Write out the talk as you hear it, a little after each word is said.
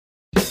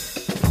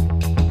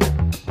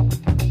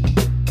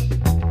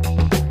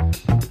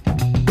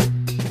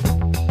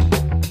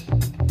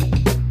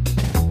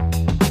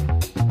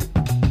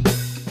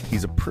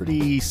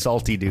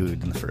salty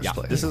dude in the first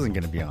place. This isn't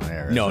going to be on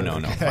air. No.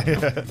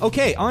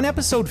 Okay, on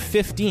episode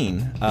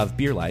 15 of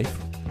Beer Life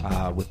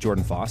with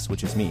Jordan Foss,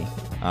 which is me,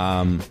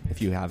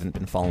 if you haven't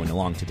been following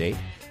along to date,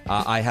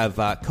 I have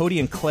Cody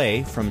and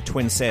Clay from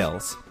Twin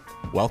Sales.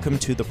 Welcome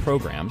to the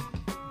program.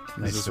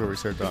 Is this where we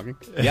start talking?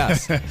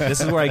 Yes.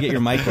 This is where I get your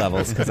mic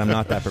levels because I'm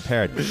not that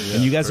prepared. Yeah,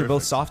 and you guys are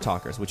both soft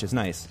talkers, which is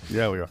nice.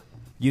 Yeah, we are.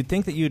 You'd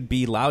think that you'd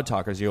be loud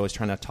talkers. You're always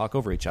trying to talk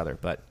over each other,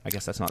 but I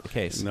guess that's not the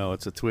case. No,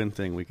 it's a twin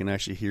thing. We can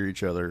actually hear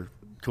each other.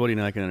 Cody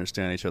and I can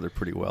understand each other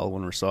pretty well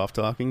when we're soft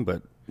talking,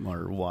 but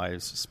our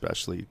wives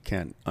especially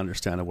can't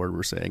understand a word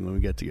we're saying when we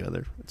get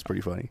together. It's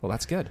pretty funny. Well,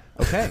 that's good.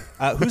 Okay.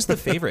 Who's the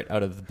favorite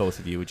out of both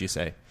of you, would you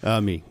say?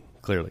 Me,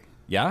 clearly.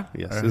 Yeah?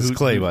 Yes. This is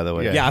Clay, by the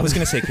way. Yeah, I was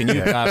going to say, can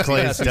you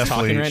Clay is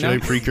definitely right should now? I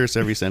precurse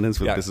every sentence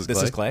with this is Clay?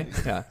 This is Clay?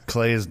 Yeah.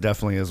 Clay is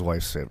definitely his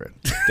wife's favorite.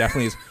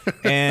 Definitely is.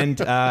 And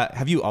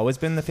have you always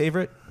been the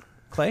favorite,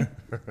 Clay?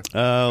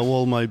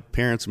 Well, my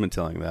parents have been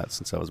telling that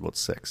since I was about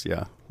 6,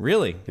 yeah.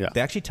 Really? Yeah.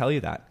 They actually tell you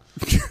that?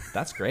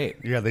 That's great.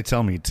 Yeah, they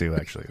tell me too,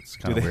 actually. It's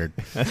kind of weird.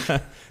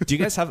 Do you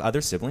guys have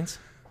other siblings?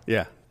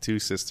 Yeah, 2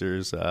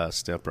 sisters, a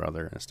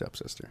stepbrother, and a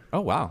stepsister.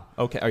 Oh, wow.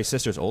 Okay. Are your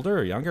sisters older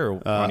or younger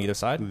or on either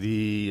side?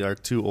 Our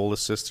 2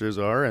 oldest sisters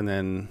are, and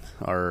then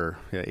are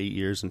 8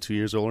 years and 2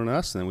 years older than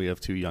us, and then we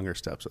have 2 younger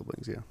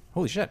step-siblings, yeah.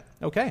 Holy shit.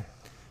 Okay.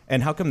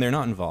 And how come they're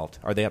not involved?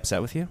 Are they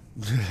upset with you?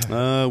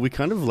 We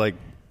kind of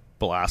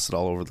blasted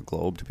all over the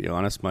globe, to be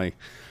honest. My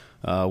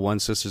one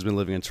sister's been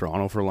living in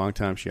Toronto for a long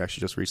time. She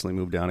actually just recently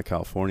moved down to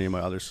California.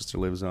 My other sister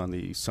lives on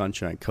the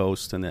Sunshine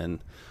Coast, and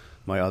then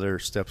my other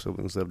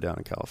step-siblings live down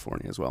in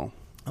California as well.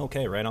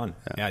 Okay, right on.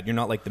 Yeah, you're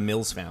not like the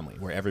Mills family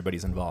where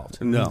everybody's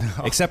involved. No.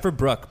 Except for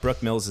Brooke.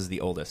 Brooke Mills is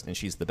the oldest, and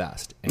she's the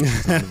best, and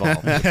she's not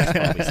involved. Which is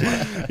probably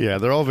smart. Yeah,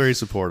 they're all very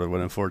supportive, but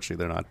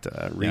unfortunately they're not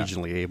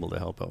regionally able to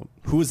help out.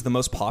 Who was the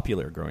most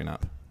popular growing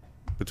up?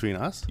 Between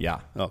us? Yeah.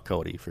 Oh,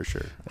 Cody, for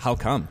sure. How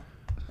come?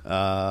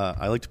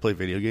 I like to play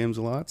video games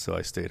a lot, so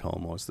I stayed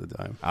home most of the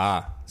time.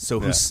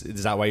 So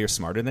is that why you're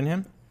smarter than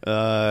him?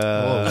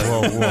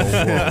 Whoa.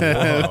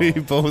 We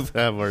both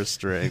have our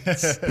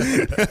strengths.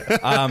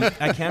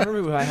 I can't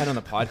remember who I had on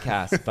the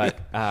podcast, but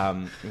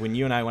when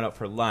you and I went out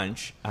for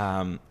lunch,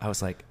 I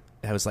was like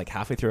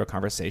halfway through a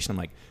conversation, I'm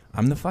like,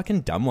 I'm the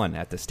fucking dumb one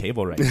at this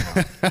table right now.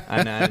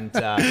 and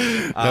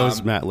that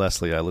was Matt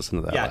Leslie. I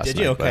listened to that. Yeah, last did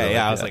you? night, Okay,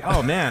 yeah. I was like,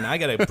 oh man, I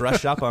got to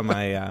brush up on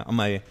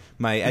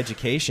my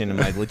education and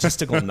my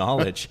logistical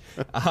knowledge.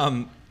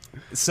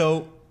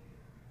 So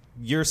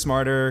you're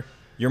smarter.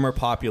 You're more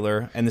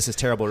popular, and this is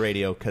terrible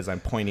radio because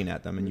I'm pointing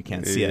at them and you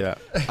can't see it.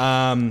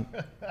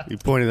 You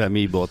pointed at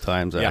me both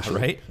times, actually.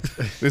 Yeah, right?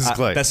 This is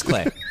Clay. That's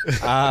Clay.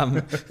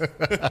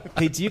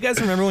 Hey, do you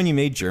guys remember when you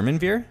made German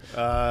beer?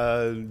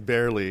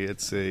 Barely.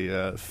 It's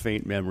a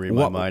faint memory in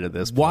my mind at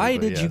this point. Why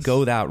did you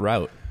go that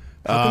route?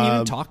 How come you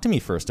didn't talk to me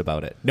first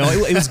about it? No,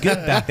 it was good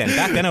back then.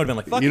 Back then I would have been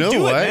like, fucking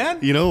do it, man.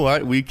 You know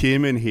what? We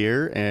came in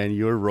here and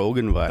your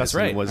Rogenweizen That's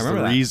right. was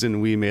the reason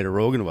we made a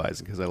Rogenweizen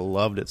because I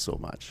loved it so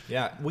much.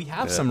 Yeah, we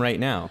have some right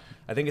now.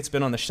 I think it's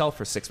been on the shelf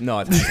for 6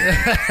 months.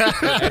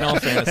 No, in all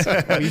fairness,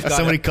 we've got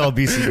somebody called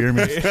BC Beer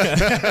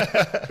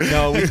Me.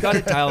 No, we've got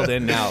it dialed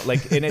in now.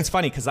 And it's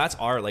funny because that's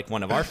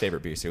one of our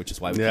favorite beers here, which is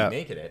why we keep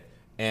making it.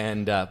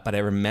 And but I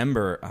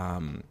remember.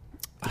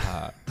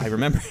 I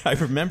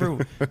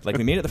remember like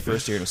we made it the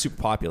first year and it was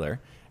super popular,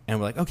 and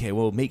we're like, okay,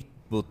 we'll make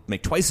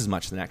twice as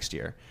much the next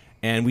year,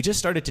 and we just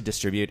started to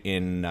distribute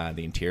in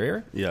the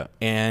interior. Yeah.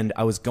 And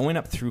I was going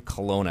up through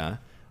Kelowna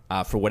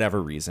for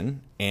whatever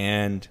reason,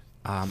 and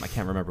I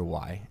can't remember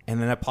why.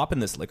 And then I pop in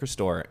this liquor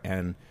store,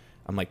 and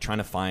I'm like trying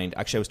to find.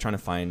 Actually, I was trying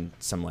to find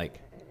some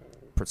like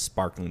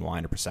sparkling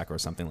wine or prosecco or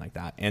something like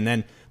that. And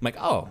then I'm like,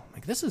 oh,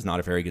 this is not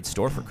a very good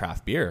store for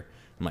craft beer.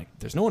 I'm like,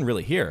 there's no one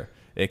really here.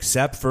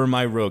 Except for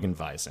my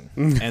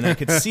Rogenweizen. And I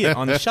could see it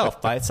on the shelf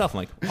by itself. I'm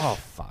like, oh,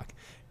 fuck.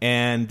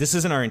 And this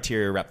isn't our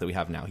interior rep that we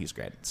have now. He's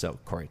great. So,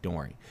 Corey, don't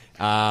worry.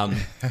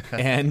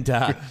 And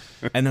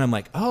then I'm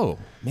like, oh,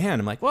 man.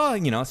 I'm like, well,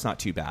 it's not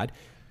too bad.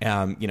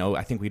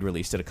 I think we'd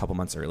released it a couple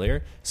months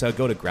earlier. So I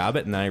go to grab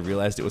it, and then I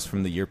realized it was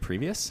from the year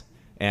previous.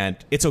 And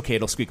it's okay.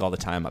 It'll squeak all the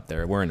time up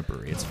there. We're in a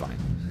brewery. It's fine.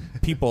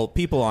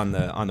 People on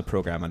the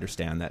program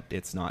understand that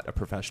it's not a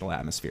professional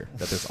atmosphere,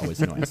 that there's always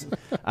noise.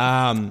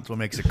 That's what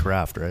makes it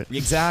craft, right?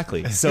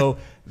 Exactly. So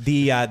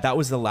that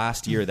was the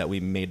last year that we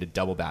made a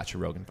double batch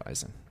of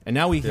Rogenweizen. And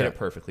now we hit it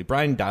perfectly.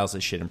 Brian dials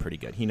his shit in pretty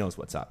good. He knows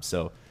what's up.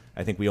 So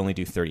I think we only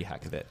do 30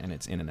 heck of it, and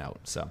it's in and out.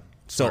 So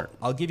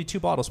I'll give you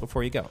 2 bottles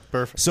before you go.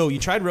 Perfect. So you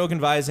tried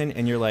Rogenweizen,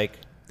 and you're like,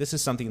 this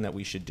is something that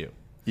we should do.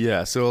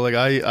 Yeah, so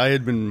I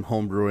had been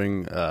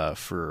homebrewing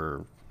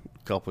for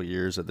a couple of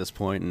years at this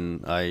point,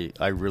 and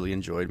I really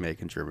enjoyed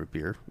making German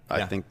beer.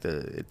 I think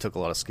that it took a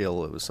lot of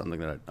skill. It was something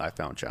that I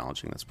found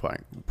challenging. That's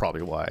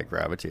probably why I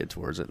gravitated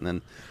towards it. And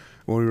then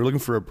when we were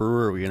looking for a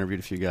brewer, we interviewed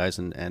a few guys,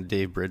 and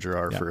Dave Bridger,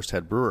 our first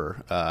head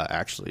brewer,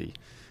 actually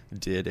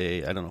did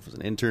I don't know if it was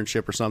an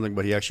internship or something,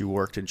 but he actually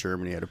worked in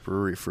Germany at a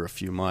brewery for a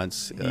few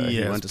months.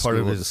 He went to part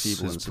of school at his, the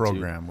Siebel his Institute.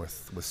 program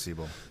with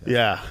Siebel.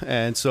 Yeah,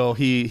 and so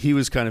he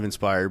was kind of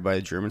inspired by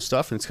German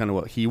stuff, and it's kind of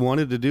what he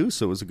wanted to do.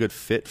 So it was a good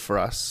fit for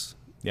us.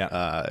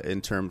 Yeah.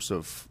 In terms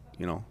of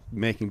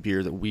making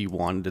beer that we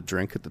wanted to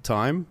drink at the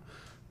time.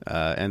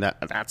 And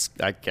that's,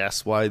 I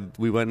guess, why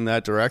we went in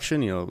that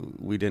direction.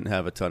 We didn't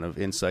have a ton of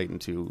insight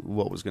into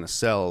what was going to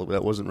sell.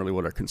 That wasn't really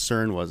what our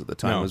concern was at the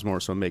time. No. It was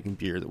more so making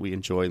beer that we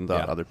enjoyed and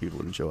thought other people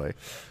would enjoy.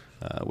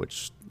 And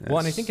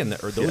I think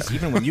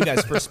even when you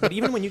guys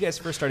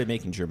first started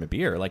making German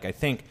beer, like I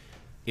think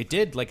it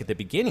did, like at the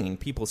beginning,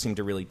 people seemed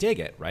to really dig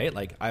it, right?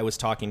 Like I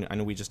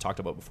know we just talked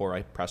about before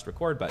I pressed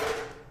record, but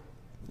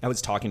I was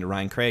talking to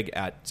Ryan Craig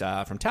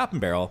from Tap and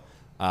Barrel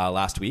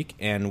last week,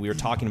 and we were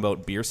talking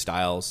about beer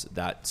styles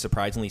that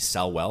surprisingly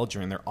sell well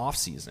during their off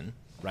season,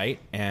 right?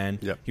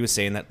 And he was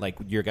saying that like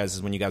when you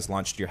guys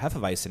launched your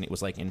Hefeweizen, it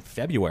was like in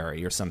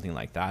February or something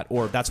like that,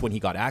 or that's when he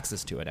got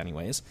access to it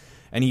anyways.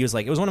 And he was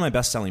like, it was one of my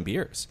best selling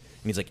beers.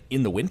 And he's like,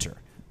 in the winter,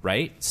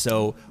 right?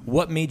 So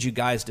what made you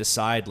guys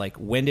decide, like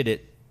when did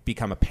it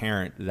become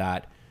apparent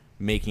that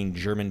making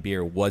German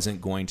beer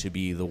wasn't going to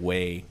be the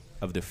way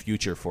of the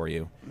future for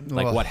you?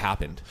 Like what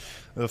happened?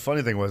 The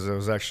funny thing was, it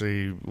was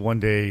actually one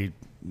day,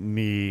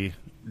 me,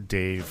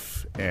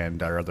 Dave,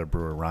 and our other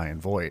brewer, Ryan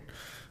Voigt,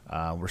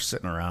 were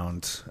sitting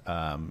around,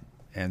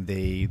 and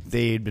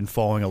they'd been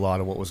following a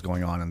lot of what was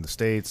going on in the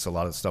States, a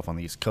lot of the stuff on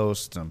the East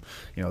Coast.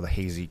 The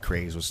hazy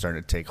craze was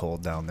starting to take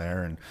hold down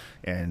there,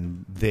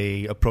 and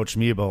they approached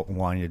me about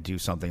wanting to do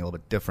something a little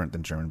bit different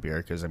than German beer,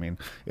 because, I mean,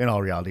 in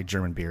all reality,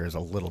 German beer is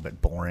a little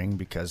bit boring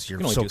because you're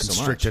so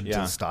constricted to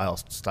the style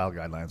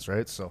guidelines,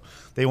 right? So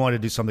they wanted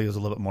to do something that was a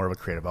little bit more of a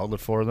creative outlet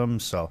for them.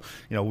 So,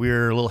 we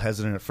were a little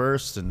hesitant at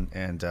first, and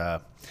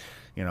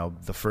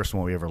the first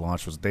one we ever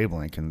launched was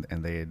Dayblink,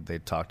 and they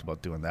talked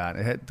about doing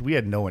that. We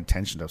had no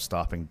intention of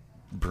stopping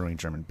brewing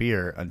German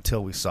beer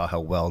until we saw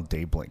how well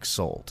Dayblink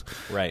sold.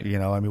 Right.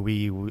 I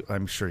mean,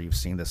 I'm sure you've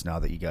seen this now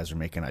that you guys are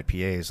making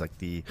IPAs. Like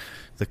the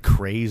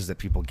craze that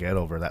people get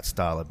over that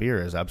style of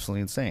beer is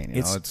absolutely insane.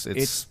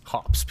 It's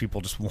hops. People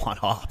just want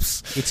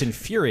hops. It's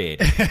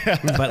infuriating.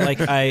 But like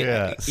but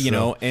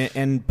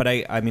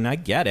I mean, I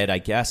get it. I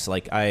guess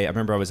like I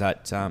remember I was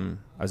at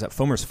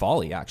Foamer's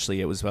Folly.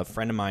 Actually, it was a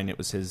friend of mine. It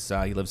was his.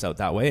 He lives out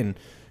that way, and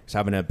he's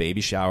having a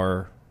baby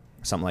shower,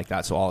 something like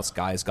that. So all us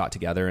guys got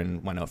together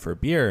and went out for a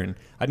beer. And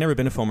I'd never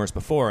been to Foamer's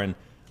before, and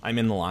I'm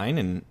in the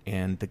line,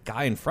 and the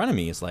guy in front of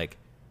me is like,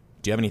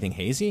 "Do you have anything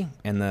hazy?"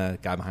 And the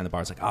guy behind the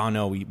bar is like, "Oh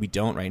no, we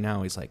don't right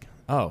now." He's like,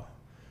 "Oh,"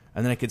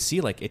 and then I could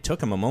see like it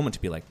took him a moment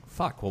to be like,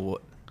 "Fuck, well,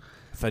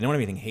 if I don't have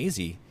anything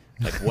hazy,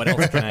 like what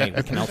else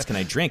can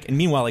I drink?" And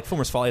meanwhile, like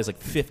Foamer's Folly has like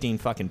 15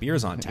 fucking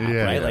beers on tap,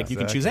 right? Like you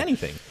can choose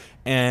anything.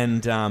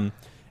 And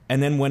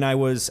then when I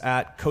was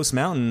at Coast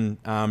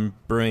Mountain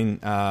brewing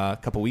a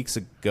couple weeks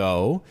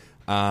ago,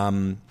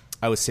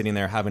 I was sitting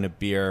there having a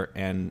beer,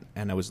 and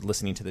I was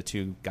listening to the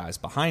two guys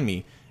behind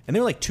me, and they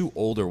were like two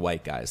older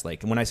white guys.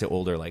 Like, and when I say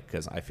older, like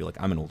because I feel like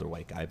I'm an older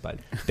white guy, but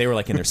they were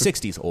like in their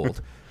 60s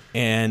old.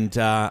 And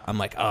I'm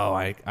like,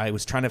 I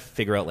was trying to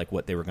figure out like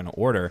what they were going to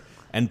order,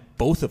 and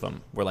both of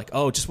them were like,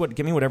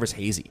 give me whatever's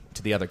hazy.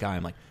 To the other guy,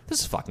 I'm like, this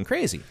is fucking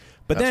crazy.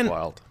 But that's then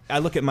wild. I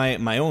look at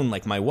my own,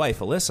 like my wife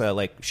Alyssa,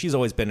 like she's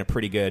always been a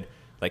pretty good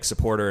like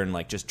supporter and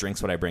like just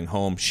drinks what I bring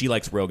home. She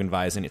likes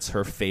Roggenweizen; it's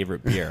her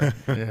favorite beer.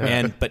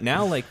 But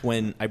now like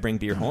when I bring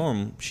beer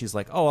home, she's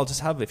like, I'll just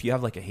have, if you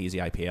have like a hazy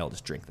IPA, I'll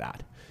just drink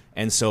that.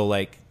 And so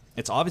like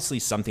it's obviously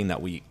something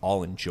that we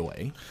all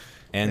enjoy.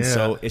 And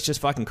so it's just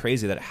fucking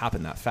crazy that it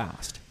happened that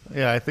fast.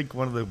 Yeah, I think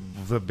one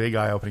of the big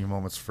eye-opening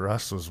moments for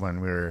us was when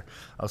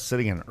I was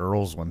sitting in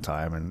Earl's one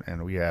time,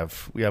 and we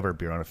have our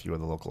beer on a few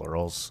of the local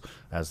Earl's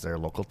as their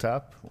local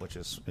tap, which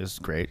is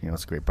great.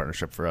 It's a great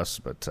partnership for us.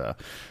 But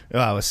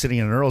I was sitting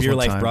in Earl's Beer one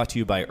Life time. brought to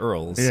you by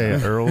Earl's.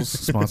 Yeah, Earl's,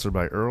 sponsored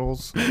by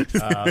Earl's.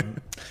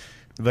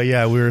 But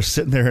yeah, we were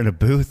sitting there in a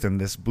booth, and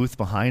this booth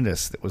behind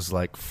us that was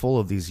like full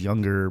of these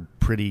younger,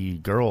 pretty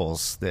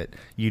girls that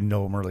you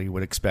normally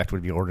would expect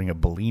would be ordering a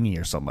Bellini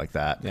or something like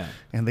that. Yeah.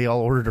 And they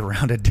all ordered a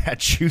round of Dat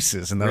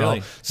Juices, and they're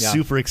all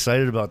super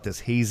excited about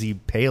this hazy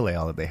pale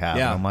ale that they have.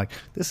 Yeah. And I'm like,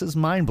 this is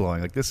mind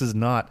blowing. Like, this is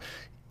not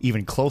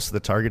even close to the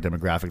target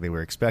demographic they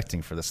were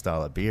expecting for this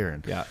style of beer.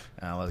 And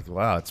I was like,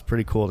 wow, it's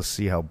pretty cool to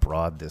see how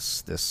broad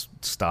this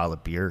style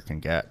of beer can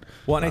get.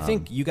 Well, and I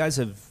think you guys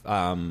have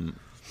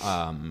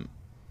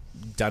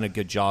done a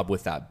good job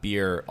with that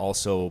beer.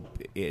 Also,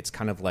 it's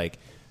kind of like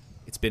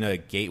it's been a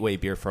gateway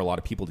beer for a lot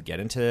of people to get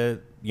into,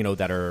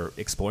 that are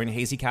exploring a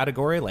hazy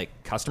category, like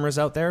customers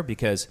out there,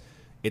 because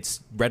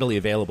it's readily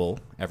available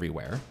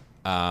everywhere,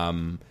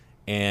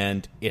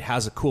 and it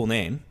has a cool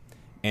name.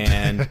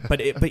 And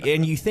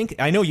and you think,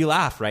 I know you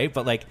laugh, right?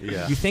 But like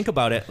you think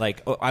about it,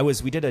 like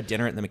we did a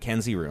dinner at the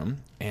Mackenzie Room,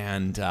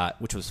 and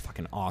which was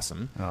fucking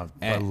awesome.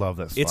 I love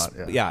that spot.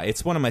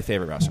 It's one of my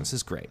favorite restaurants.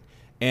 It's great.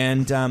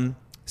 And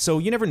so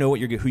you never know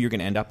who you're going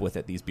to end up with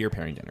at these beer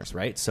pairing dinners,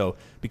 right? So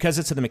because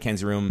it's at the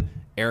Mackenzie Room,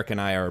 Eric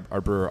and I, our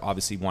brewer,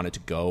 obviously wanted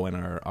to go,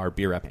 and our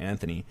beer rep,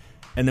 Anthony.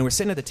 And then we're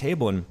sitting at the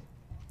table, and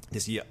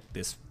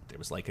there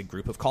was like a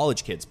group of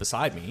college kids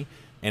beside me.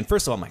 And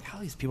first of all, I'm like, how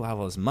do these people have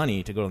all this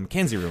money to go to the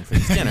Mackenzie room for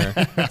this dinner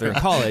if they're in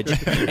college?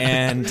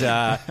 And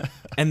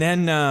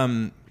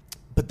then,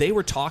 but they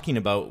were talking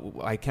about,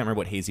 I can't remember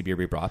what hazy beer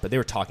we brought, but they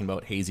were talking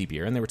about hazy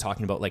beer. And they were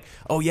talking about like,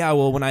 oh yeah,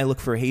 well, when I look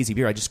for a hazy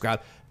beer, I just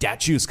grab Dat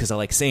Juice because I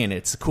like saying it.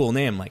 It's a cool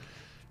name. Like,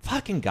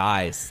 fucking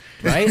guys,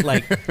 right?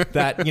 Like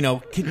that,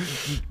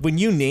 when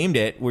you named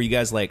it, were you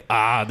guys like,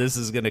 this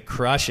is going to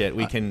crush it?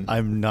 We can.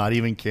 I'm not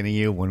even kidding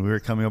you. When we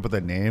were coming up with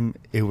that name,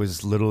 it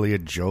was literally a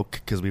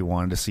joke because we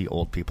wanted to see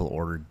old people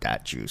order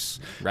Dat Juice.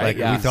 Right. Like,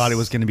 yeah. we thought it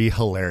was going to be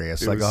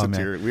hilarious. It Like, was oh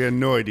satiric. man. We had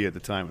no idea at the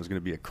time it was going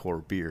to be a core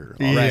beer.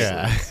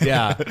 Yeah.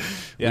 Yeah.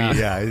 Yeah.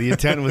 Yeah, the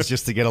intent was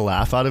just to get a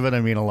laugh out of it.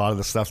 I mean, a lot of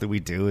the stuff that we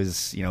do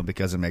is,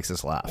 because it makes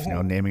us laugh.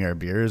 Naming our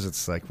beers,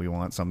 it's like we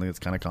want something that's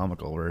kind of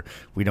comical where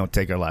we don't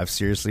take our lives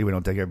seriously. We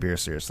don't take our beer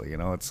seriously.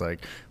 It's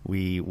like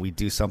we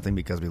do something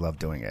because we love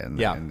doing it.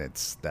 And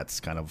that's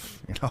kind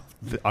of,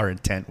 our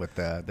intent with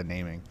the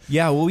naming.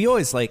 Yeah. Well, we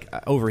always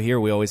over here,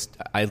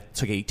 I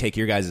take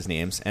your guys'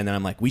 names and then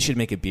I'm like, we should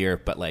make a beer,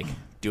 but like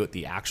do it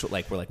the actual,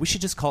 we're like, we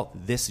should just call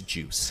it This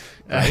Juice.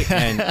 Right.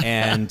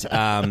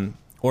 and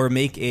or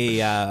make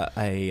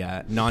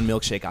a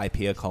non-milkshake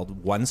IPA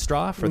called One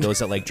Straw for those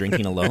that like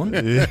drinking alone.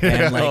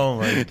 And Oh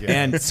my God.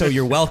 And so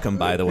you're welcome,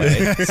 by the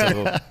way.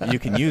 So you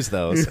can use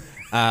those.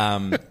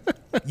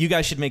 You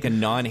guys should make a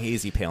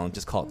non-hazy pale and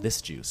just call it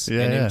This Juice.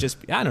 Yeah, and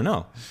yeah. I don't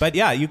know. But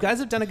yeah, you guys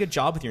have done a good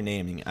job with your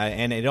naming.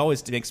 And it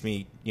always makes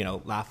me,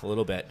 laugh a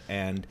little bit.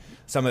 And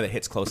some of it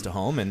hits close to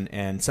home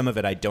and some of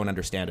it I don't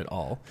understand at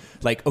all.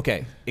 Like,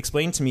 okay,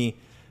 explain to me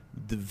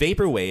the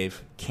Vaporwave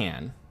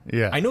can.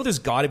 Yeah. I know there's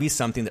got to be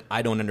something that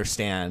I don't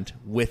understand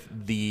with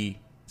the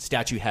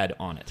statue head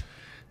on it.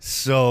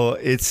 So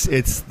it's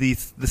the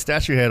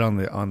statue head on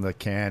the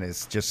can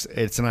is just,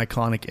 it's an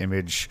iconic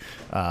image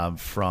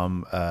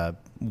from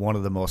one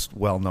of the most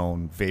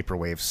well-known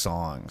Vaporwave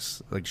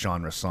songs, like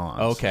genre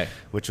songs. Okay.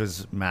 Which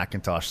was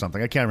Macintosh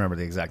something. I can't remember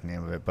the exact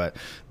name of it, but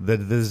the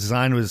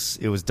design was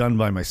done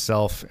by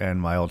myself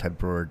and my old head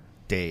brewer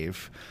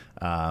Dave.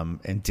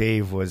 And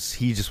Dave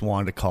he just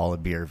wanted to call a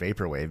beer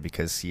Vaporwave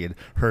because he had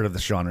heard of the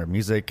genre of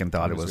music and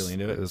thought it was really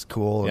into it. It was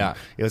cool. Yeah.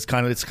 And it's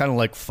kind of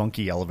like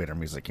funky elevator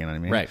music, you know what I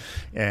mean? Right.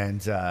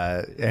 And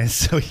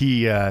so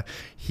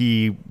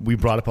we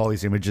brought up all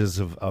these images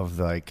of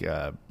like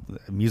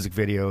music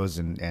videos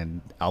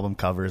and album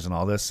covers and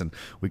all this, and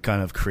we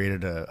kind of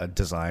created a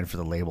design for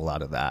the label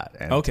out of that.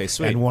 And, okay,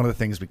 sweet. And one of the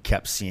things we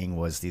kept seeing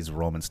was these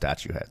Roman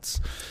statue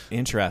heads.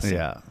 Interesting.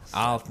 Yeah.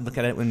 I'll look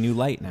at it with a new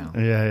light now.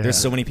 Yeah. There's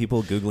so many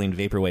people Googling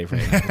Vaporwave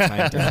right now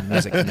trying to find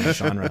music in this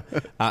genre.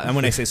 And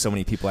when I say so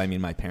many people, I mean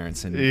my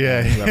parents and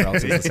whoever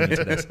else is listening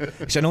to this.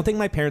 Actually, I don't think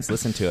my parents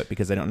listen to it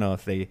because I don't know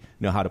if they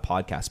know how to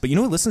podcast. But you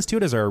know who listens to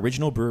it is our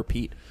original brewer,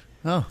 Pete.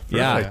 Oh,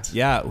 perfect.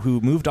 Yeah,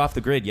 who moved off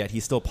the grid, yet he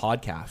still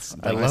podcasts.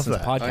 I love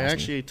that. I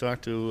actually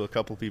talked to a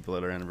couple people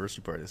at our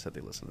anniversary party that said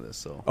they listened to this.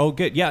 So oh,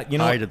 good. Yeah,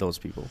 hi to those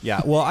people.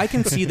 Yeah, well, I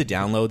can see the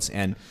downloads,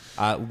 and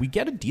we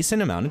get a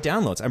decent amount of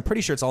downloads. I'm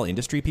pretty sure it's all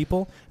industry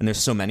people, and there's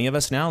so many of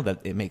us now that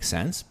it makes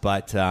sense.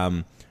 But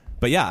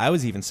yeah, I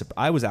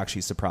was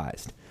actually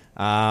surprised.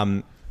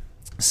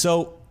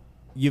 So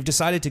you've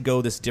decided to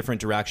go this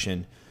different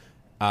direction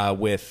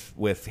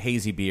with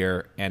hazy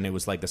beer, and it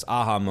was like this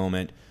aha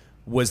moment.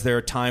 Was there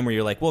a time where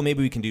you're like, well,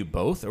 maybe we can do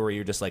both, or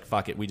you're just like,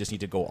 fuck it, we just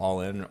need to go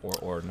all in,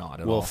 or not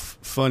at all? Well,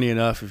 funny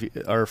enough,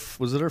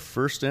 was it our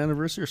first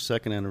anniversary or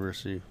second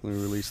anniversary when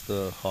we released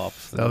the hop?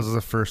 That was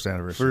the first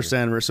anniversary. First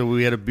anniversary. So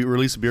we had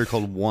release a beer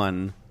called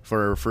One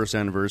for our first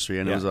anniversary,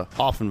 and it was a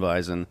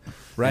Hopfenweizen.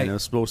 Right. And it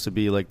was supposed to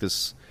be like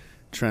this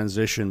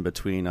transition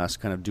between us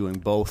kind of doing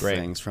both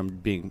things from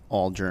being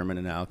all German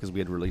and now, because we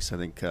had released, I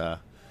think,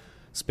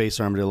 Space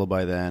Armadillo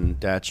by then,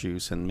 Dat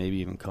Juice, and maybe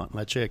even Con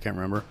Leche, I can't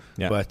remember.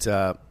 Yeah. But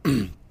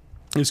it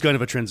was kind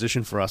of a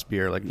transition for us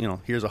beer. Like,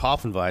 here's a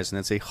Hopfenweizen,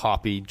 it's a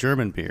hoppy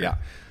German beer. Yeah.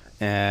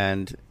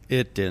 And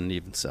it didn't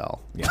even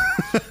sell. Yeah.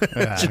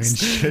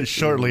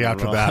 Shortly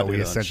after that, we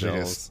rotted on essentially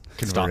shelves.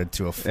 just converted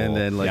to a full. And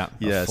then,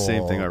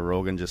 same thing. full- Our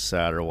Rogan just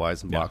sat, our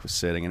Weizenbach was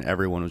sitting, and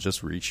everyone was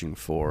just reaching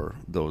for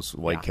those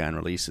white can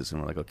releases.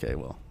 And we're like, okay,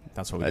 well,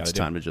 That's what we it's gotta do.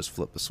 time to just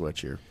flip the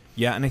switch here.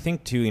 Yeah, and I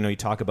think too, you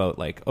talk about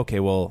like, okay,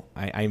 well,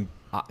 I'm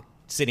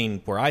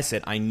sitting where I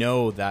sit. I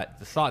know that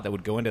the thought that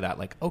would go into that,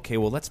 like, okay,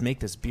 well, let's make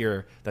this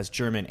beer that's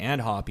German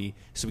and hoppy,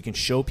 so we can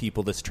show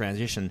people this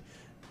transition.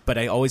 But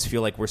I always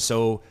feel like we're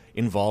so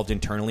involved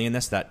internally in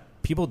this that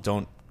people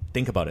don't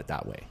think about it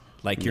that way.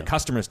 Like your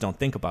customers don't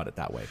think about it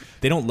that way.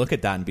 They don't look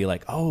at that and be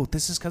like, "Oh,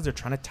 this is because they're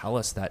trying to tell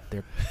us that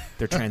they're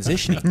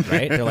transitioning,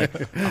 right?" They're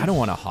like, "I don't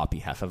want a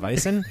hoppy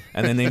Hefeweizen,"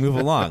 and then they move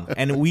along.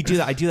 And we do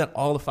that. I do that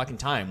all the fucking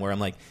time. Where I'm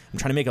like, I'm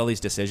trying to make all these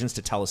decisions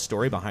to tell a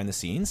story behind the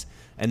scenes,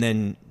 and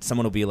then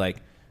someone will be like,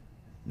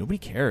 "Nobody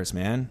cares,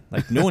 man.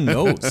 Like no one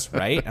knows,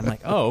 right?" I'm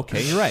like, "Oh,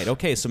 okay, you're right.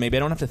 Okay, so maybe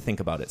I don't have to think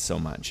about it so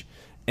much."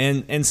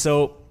 And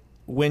so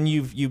when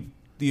you've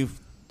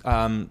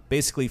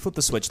basically flipped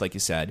the switch, like you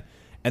said.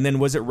 And then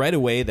was it right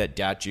away that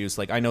Dat Juice,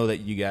 like I know that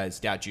you guys,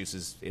 Dat Juice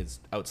is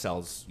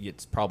outsells,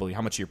 it's probably,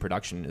 how much of your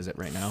production is it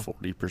right now?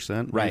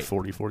 40%, Right.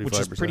 45%. Which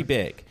is pretty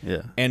big.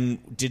 Yeah. And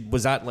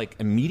was that like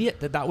immediate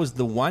that was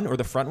the one or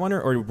the front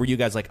runner? Or were you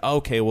guys like, oh,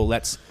 okay, well,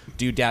 let's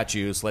do Dat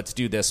Juice, let's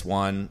do this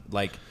one.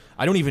 Like,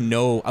 I don't even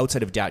know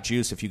outside of Dat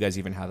Juice if you guys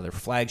even have other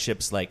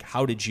flagships. Like,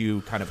 how did you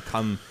kind of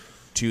come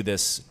to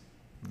this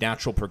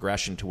natural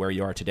progression to where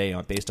you are today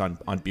based on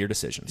beer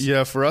decisions?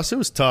 Yeah, for us it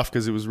was tough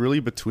because it was really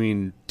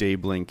between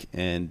Dayblink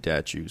and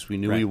Dat Juice. We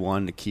knew Right. we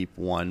wanted to keep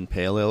one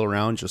pale ale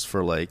around just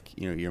for like,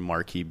 you know, your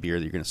marquee beer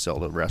that you're going to sell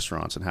to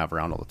restaurants and have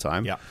around all the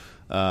time. Yeah.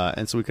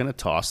 And so we kind of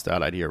tossed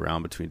that idea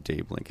around between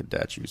Dayblink and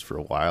Dat Juice for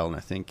a while, and I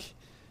think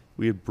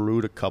we had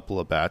brewed a couple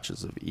of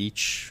batches of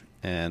each,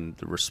 and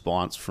the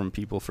response from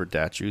people for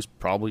Dat Juice,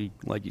 probably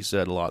like you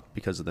said, a lot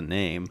because of the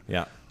name,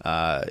 Yeah.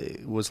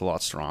 it was a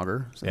lot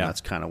stronger. So Yeah.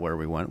 that's kind of where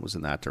we went, was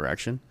in that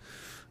direction.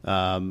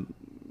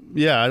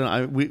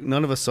 Yeah,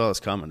 none of us saw this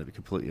coming, to be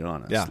completely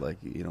honest. Yeah. Like,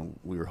 you know,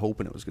 we were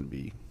hoping it was going to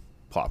be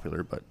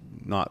popular, but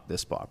not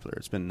this popular.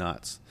 It's been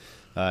nuts.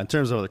 In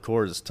terms of other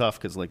cores, it's tough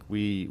because like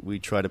we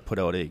try to put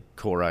out a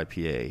core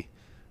IPA,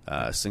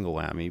 single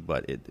whammy,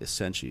 but it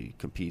essentially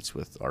competes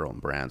with our own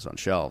brands on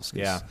shelves. 'Cause,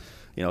 Yeah.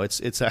 you know,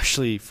 it's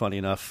actually funny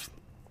enough.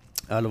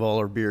 Out of all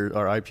our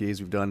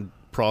IPAs, we've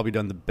probably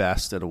done the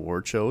best at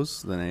award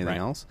shows than anything Right.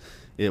 else.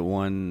 It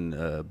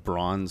won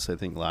bronze, I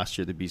think, last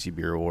year, the BC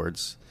Beer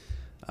Awards.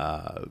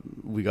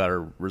 We got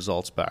our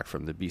results back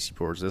from the BC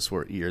Beer Awards this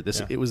year.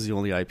 Yeah. It was the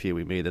only IPA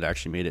we made that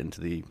actually made it into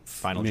the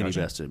Final mini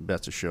judging?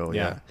 best of show.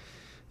 Yeah. Yeah.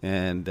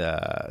 And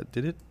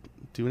did it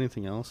do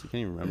anything else? I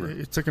can't even remember.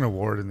 It took an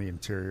award in the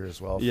interior as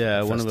well.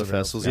 Yeah, for one of the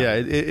festivals.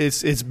 festivals.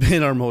 Yeah, it's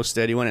been our most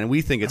steady one, and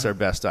we think it's our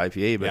best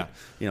IPA. But Yeah.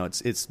 you know,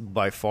 it's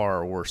by far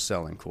our worst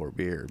selling core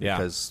beer Yeah.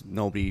 because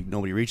nobody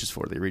reaches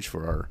for it. They reach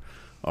for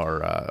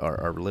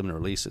our limited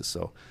releases.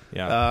 So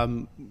Yeah.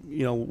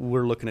 you know,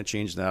 we're looking at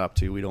changing that up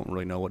too. We don't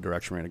really know what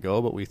direction we're going to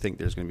go, but we think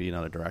there's going to be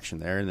another direction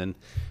there. And then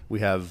we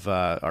have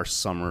our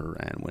summer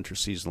and winter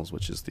seasonals,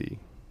 which is the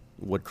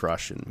Wood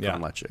Crush and Yeah.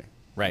 Con Leche.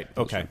 Right.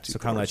 Those Okay. are two So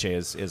Con cores.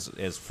 Leche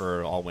is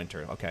for all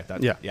winter. Okay.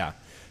 Yeah. Yeah.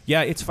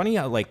 Yeah. It's funny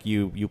how like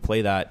you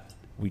play that.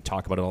 We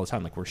talk about it all the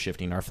time. Like we're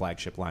shifting our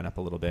flagship lineup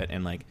a little bit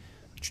and like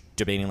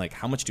debating like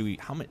how much do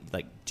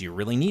you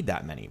really need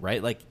that many?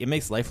 Right. Like it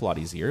makes life a lot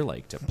easier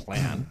like to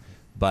plan,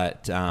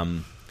 but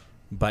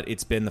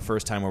it's been the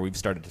first time where we've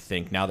started to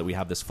think now that we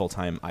have this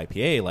full-time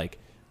IPA like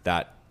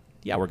that.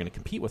 Yeah, we're going to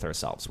compete with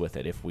ourselves with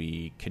it if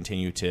we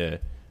continue to.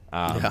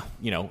 Yeah.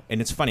 You know,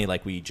 and it's funny,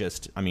 like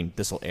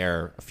this will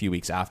air a few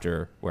weeks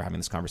after we're having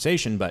this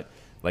conversation, but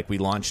like we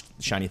launched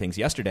Shiny Things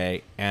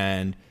yesterday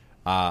and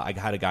I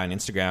had a guy on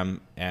Instagram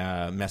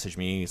message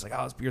me. He's like,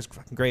 oh, this beer's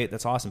fucking great.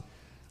 That's awesome.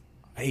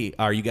 Hey,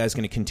 are you guys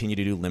going to continue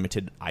to do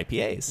limited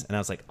IPAs? And I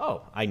was like,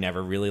 oh, I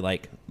never really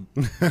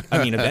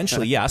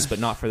eventually, yes, but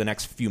not for the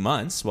next few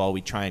months while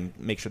we try and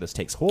make sure this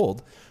takes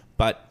hold.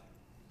 But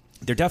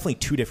they're definitely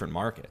two different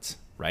markets,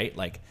 right?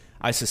 Like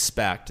I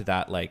suspect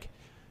that like,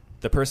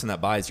 the person that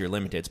buys your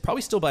limiteds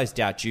probably still buys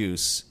Dat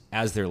Juice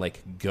as their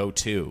like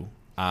go-to,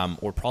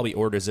 or probably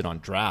orders it on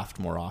draft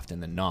more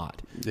often than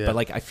not. Yeah. But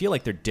like I feel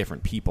like they're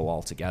different people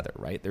altogether,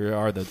 right? There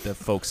are the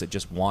folks that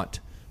just want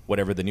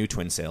whatever the new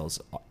Twin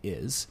Sales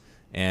is,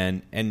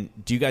 and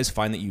do you guys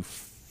find that you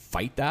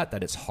fight that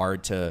it's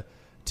hard to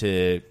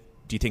do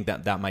you think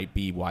that might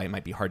be why it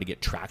might be hard to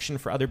get traction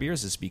for other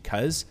beers is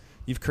because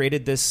you've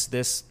created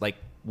this like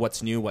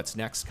what's new, what's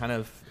next kind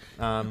of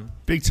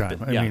Big time.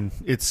 But, yeah. I mean,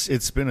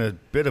 it's been a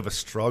bit of a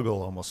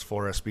struggle almost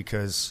for us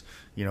because,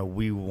 you know,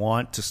 we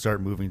want to start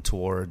moving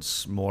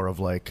towards more of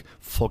like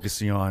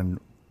focusing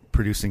on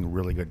producing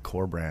really good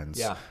core brands.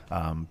 Yeah.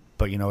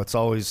 But you know, it's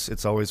always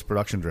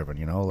production driven,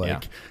 you know,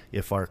 like Yeah.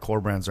 if our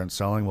core brands aren't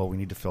selling, well, we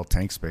need to fill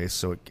tank space.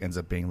 So it ends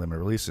up being limited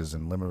releases,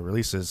 and limited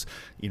releases,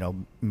 you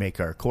know, make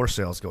our core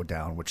sales go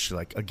down, which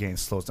like again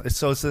slows down.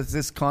 So it's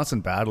this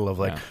constant battle of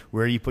like, Yeah.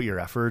 where do you put your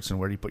efforts and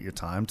where do you put your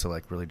time to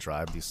like really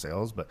drive these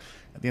sales? But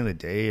at the end of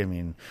the day, I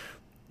mean,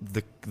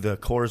 the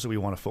cores that we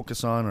want to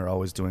focus on are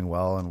always doing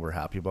well, and we're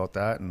happy about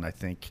that. And I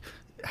think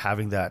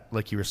having that,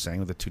 like you were saying,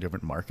 with the two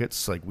different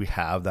markets, like we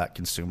have that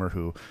consumer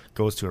who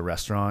goes to a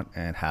restaurant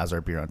and has our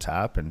beer on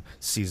tap and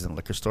sees it in the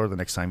liquor store the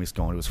next time he's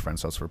going to his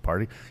friend's house for a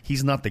party.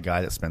 He's not the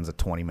guy that spends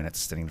 20 minutes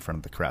sitting in front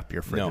of the crap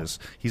beer fridges.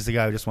 No. He's the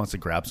guy who just wants to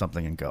grab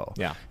something and go.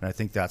 Yeah. And I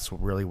think that's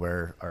really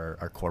where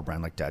our core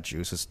brand like Dat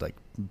Juice is like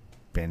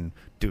been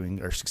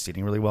doing or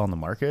succeeding really well in the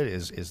market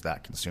is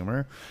that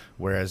consumer,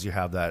 whereas you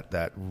have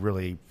that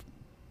really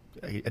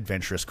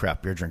adventurous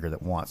craft beer drinker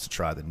that wants to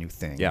try the new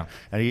thing. Yeah.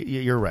 And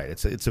you're right.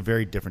 It's a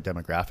very different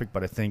demographic,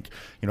 but I think,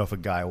 you know, if a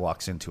guy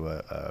walks into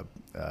a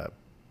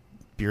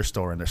beer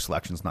store and their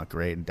selection's not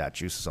great and Dat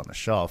Juice is on the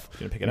shelf,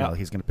 Gonna pick it up.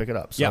 he's going to pick it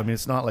up. So Yeah. I mean,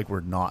 it's not like we're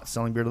not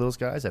selling beer to those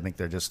guys. I think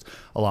they're just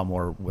a lot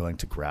more willing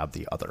to grab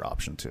the other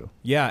option too.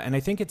 Yeah, and I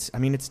think it's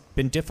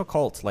been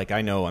difficult. Like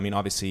I know,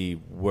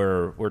 obviously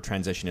we're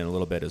transitioning a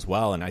little bit as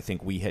well, and I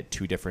think we hit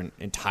two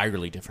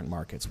entirely different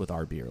markets with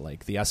our beer.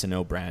 Like the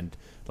S&O brand,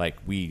 like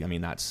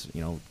that's,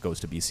 goes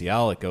to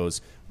BCL. It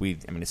goes,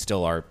 it's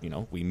still our,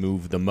 we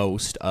move the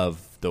most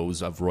of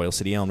those of Royal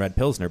City Ale and Red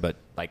Pilsner, but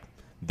like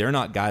they're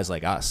not guys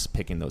like us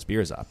picking those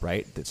beers up,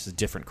 right? It's a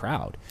different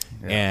crowd.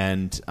 Yeah.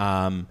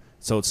 And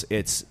so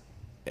it's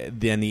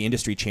then the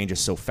industry changes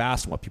so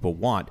fast and what people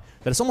want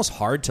that it's almost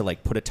hard to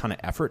like put a ton of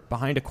effort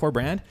behind a core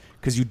brand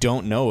because you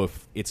don't know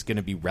if it's going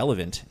to be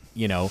relevant,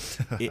 in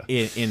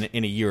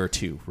a year or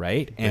two,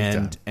 right?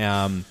 And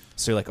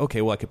so you're like,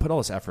 okay, well, I could put all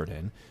this effort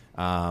in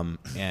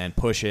and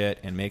push it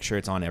and make sure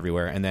it's on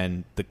everywhere, and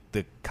then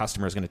the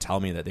customer is going to tell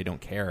me that they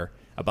don't care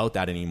about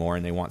that anymore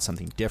and they want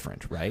something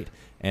different, right?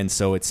 And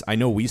so I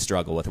know we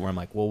struggle with it where I'm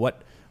like, well,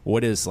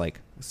 what is like?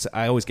 So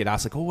I always get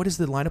asked like, oh, what does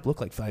the lineup look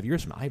like 5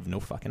 years from now? I have no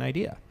fucking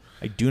idea.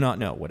 I do not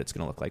know what it's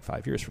going to look like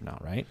 5 years from now,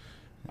 right?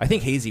 I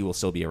think Hazy will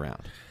still be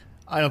around.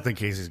 I don't think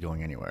Hazy's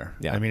going anywhere.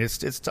 Yeah. I mean,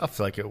 it's tough.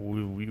 Like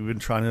we've been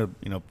trying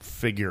to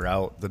figure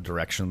out the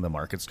direction the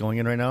market's going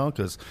in right now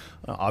because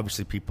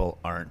obviously people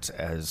aren't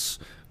as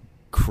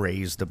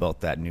crazed about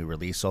that new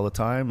release all the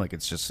time. Like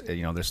it's just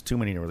there's too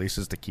many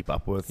releases to keep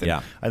up with. And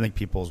yeah, I think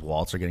people's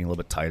wallets are getting a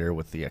little bit tighter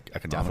with the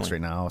economics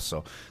right now.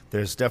 So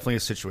there's definitely a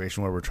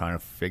situation where we're trying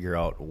to figure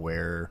out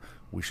where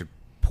we should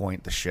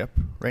point the ship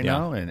right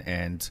now,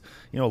 and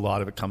a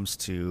lot of it comes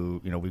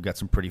to we've got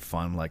some pretty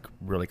fun, like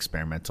really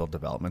experimental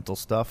developmental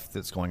stuff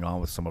that's going on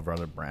with some of our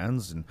other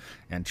brands,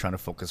 and trying to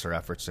focus our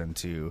efforts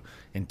into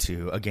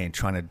again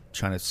trying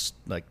to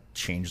like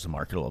change the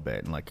market a little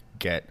bit and like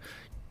get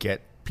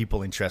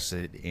people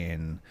interested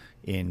in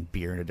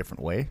beer in a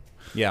different way.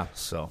 Yeah.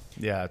 So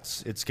yeah,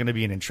 it's going to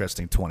be an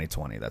interesting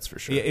 2020, that's for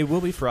sure. Yeah, it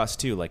will be for us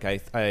too. Like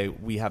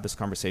we have this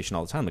conversation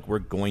all the time. Like we're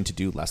going to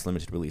do less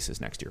limited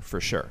releases next year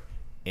for sure.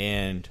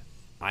 And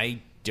I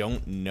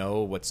don't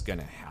know what's going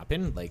to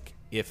happen. Like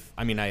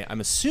I'm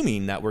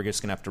assuming that we're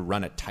just going to have to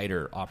run a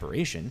tighter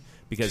operation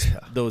because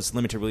those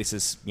limited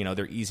releases,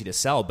 they're easy to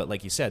sell. But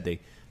like you said,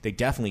 they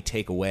definitely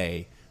take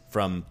away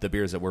from the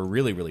beers that we're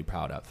really, really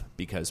proud of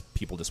because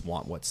people just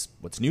want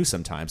what's new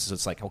sometimes. So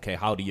it's like, okay,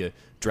 how do you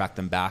direct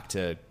them back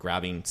to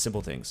grabbing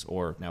Simple Things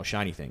or now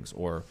Shiny Things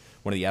or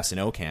one of the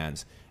S&O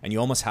cans? And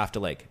you almost have to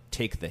like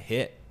take the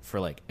hit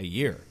for like a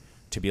year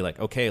to be like,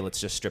 okay, let's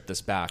just strip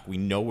this back. We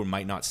know we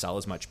might not sell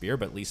as much beer,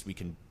 but at least we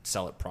can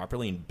sell it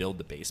properly and build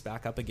the base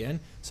back up again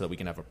so that we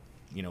can have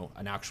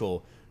an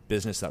actual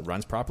business that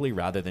runs properly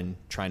rather than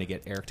trying to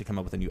get Eric to come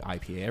up with a new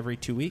IPA every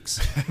 2 weeks.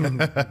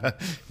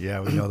 Yeah,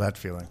 we know that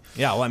feeling.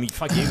 Yeah, well,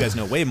 fuck, you guys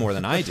know way more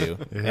than I do.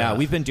 Yeah,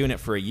 we've been doing it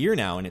for a year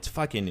now, and it's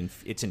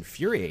it's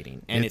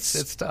infuriating. And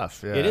it's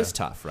tough. Yeah. It is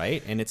tough,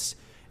 right? And it's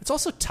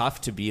also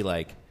tough to be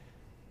like,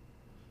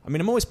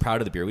 I'm always proud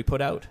of the beer we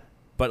put out,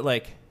 but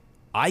like,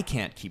 I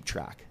can't keep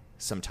track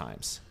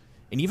sometimes.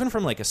 And even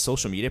from like a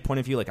social media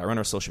point of view, like I run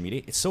our social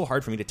media, it's so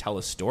hard for me to tell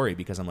a story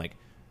because I'm like,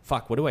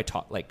 fuck, what do I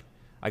talk? Like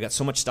I got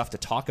so much stuff to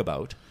talk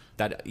about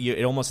that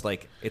it almost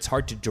like it's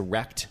hard to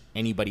direct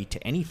anybody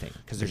to anything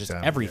because there's just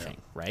everything,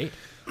 right?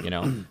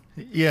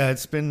 Yeah,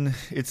 it's been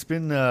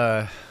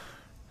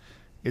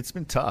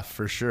tough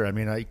for sure. I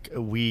mean,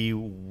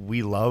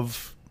 we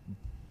love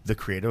the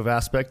creative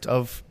aspect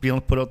of being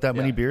able to put out that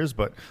many beers,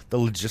 but the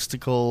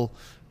logistical,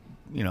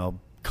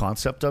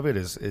 concept of it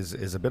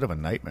is a bit of a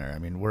nightmare. I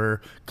mean, we're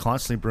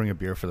constantly brewing a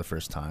beer for the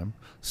first time,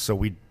 so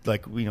we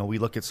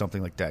look at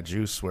something like Dat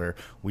Juice where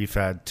we've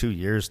had 2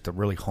 years to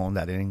really hone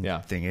that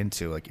thing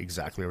into like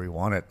exactly where we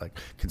want it. Like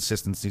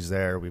consistency's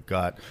there. We've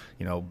got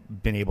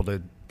been able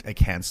to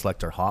hand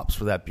select our hops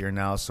for that beer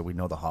now, so we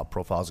know the hop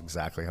profile is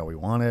exactly how we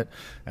want it.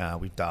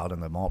 We've dialed in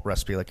the malt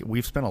recipe. Like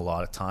we've spent a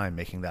lot of time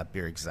making that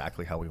beer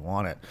exactly how we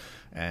want it,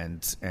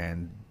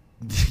 and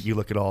you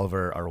look at all of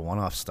our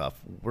one-off stuff,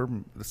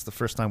 it's the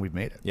first time we've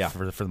made it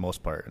for the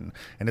most part.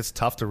 And it's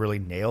tough to really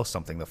nail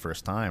something the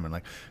first time. And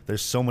like,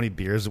 there's so many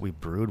beers that we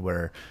brewed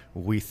where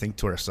we think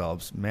to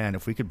ourselves, man,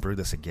 if we could brew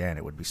this again,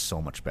 it would be so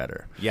much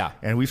better. Yeah.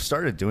 And we've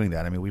started doing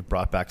that. I mean, we've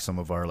brought back some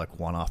of our like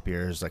one-off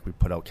beers. Like we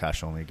put out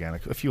Cash Only again,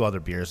 like a few other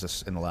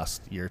beers in the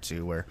last year or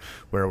two where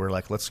we're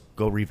like, let's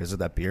go revisit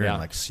that beer and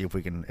like see if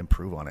we can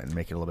improve on it and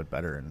make it a little bit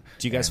better. And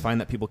do you guys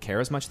find that people care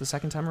as much the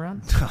second time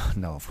around?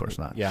 No, of course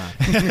not. Yeah.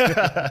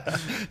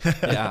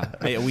 Yeah,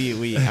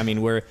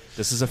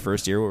 this is the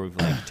first year where we've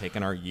like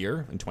taken our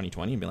year in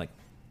 2020 and been like,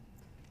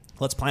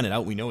 let's plan it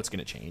out. We know it's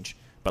going to change,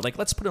 but like,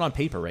 let's put it on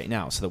paper right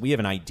now so that we have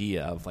an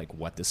idea of like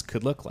what this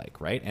could look like.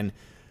 Right. And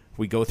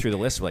we go through the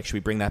list. We're like, should we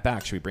bring that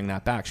back? Should we bring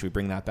that back? Should we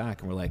bring that back?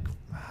 And we're like,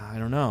 I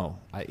don't know.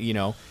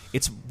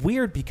 It's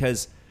weird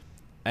because,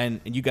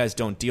 and you guys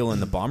don't deal in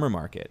the bomber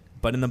market,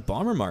 but in the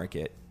bomber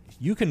market,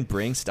 you can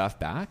bring stuff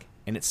back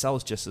and it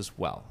sells just as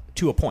well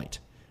to a point.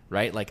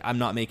 Right, like I'm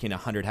not making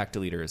 100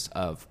 hectoliters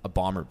of a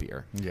bomber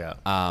beer. Yeah.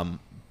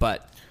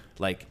 But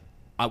like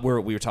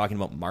we were talking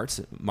about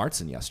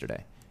Martzen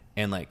yesterday,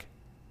 and like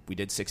we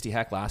did 60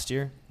 heck last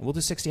year, and we'll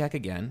do 60 heck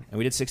again, and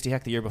we did 60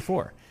 heck the year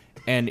before.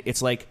 And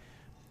it's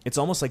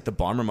almost like the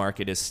bomber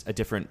market is a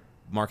different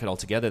market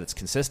altogether that's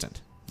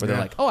consistent. Where they're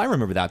like, oh, I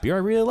remember that beer. I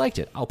really liked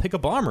it. I'll pick a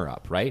bomber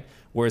up, right?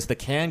 Whereas the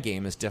can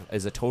game is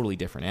a totally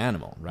different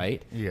animal,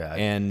 right? Yeah,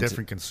 and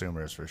different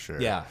consumers for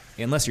sure. Yeah,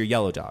 unless you're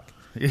Yellow Dog.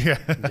 Yeah.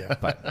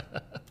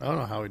 But I don't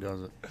know how he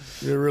does it.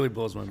 It really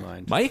blows my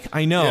mind. Mike,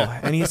 I know,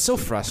 and he's so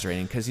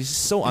frustrating because he's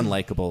just so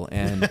unlikable.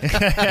 And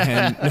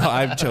no,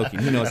 I'm joking.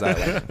 He knows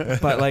that.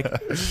 But like,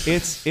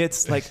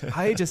 it's like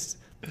I just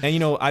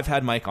I've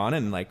had Mike on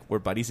and like we're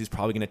buddies. He's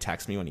probably going to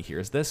text me when he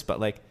hears this, but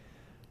like,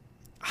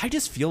 I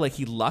just feel like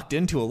he lucked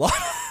into a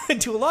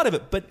lot of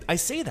it. But I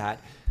say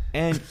that,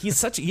 and he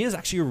is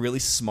actually a really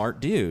smart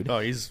dude. Oh,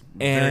 he's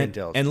very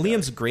intelligent. And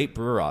Liam's a great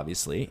brewer,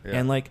 obviously. Yeah.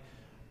 And like,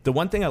 the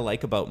one thing I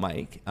like about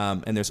Mike,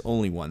 and there's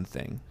only one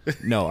thing.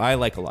 No, I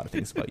like a lot of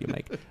things about you,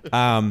 Mike.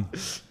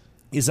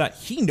 Is that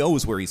he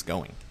knows where he's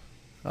going.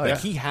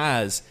 He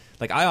has.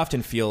 Like, I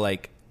often feel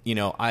like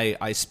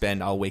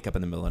I'll wake up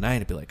in the middle of the night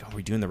and be like, are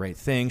we doing the right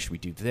thing? Should we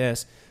do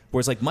this?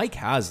 Whereas like Mike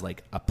has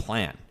like a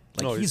plan.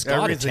 Like he's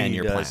got a 10-year plan.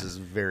 Everything he does is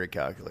very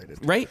calculated.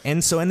 Right?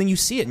 And then you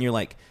see it and you're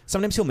like,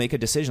 sometimes he'll make a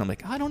decision. I'm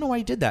like, I don't know why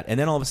he did that. And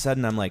then all of a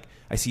sudden I'm like,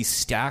 I see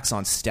stacks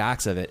on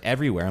stacks of it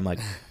everywhere. I'm like,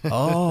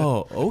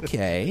 oh,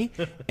 okay.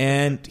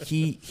 And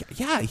he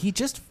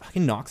just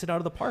fucking knocks it out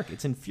of the park.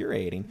 It's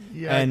infuriating.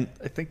 Yeah. And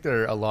I think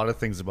there are a lot of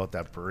things about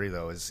that brewery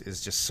though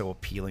is just so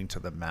appealing to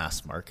the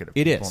mass market of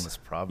it people is. in this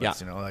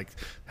province. Yeah. Like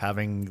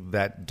having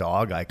that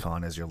dog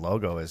icon as your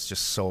logo is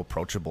just so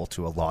approachable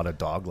to a lot of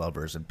dog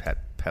lovers and pet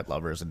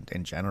lovers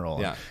in general.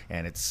 Yeah.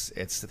 And it's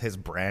his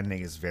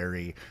branding is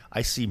very,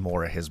 I see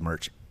more of his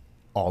merch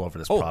all over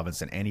this province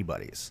than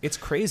anybody's. It's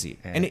crazy.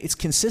 And it's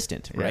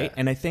consistent, right? Yeah.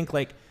 And I think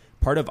like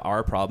part of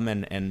our problem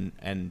and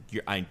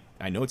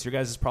I know it's your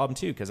guys' problem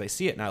too, because I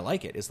see it and I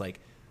like it, is like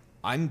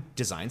I'm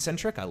design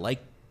centric. I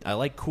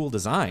like cool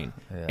design.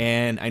 Yeah.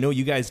 And I know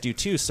you guys do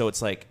too, so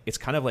it's like it's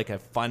kind of like a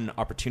fun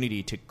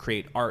opportunity to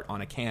create art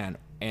on a can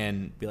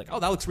and be like, oh,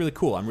 that looks really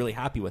cool. I'm really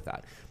happy with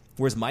that.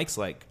 Whereas Mike's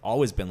like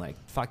always been like,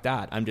 fuck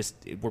that.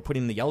 We're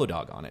putting the Yellow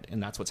Dog on it,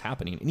 and that's what's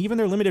happening. And even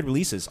their limited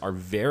releases are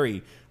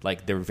very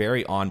they're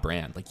very on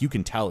brand. Like you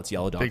can tell it's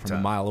Yellow Dog Big from time.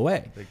 a mile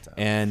away. Big time.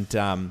 And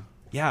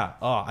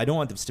I don't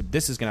want them to.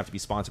 This is gonna have to be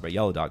sponsored by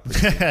Yellow Dog.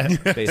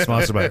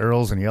 Sponsored by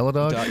Earl's and Yellow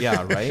Dog.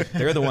 Yeah, right.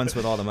 They're the ones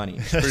with all the money.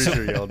 Pretty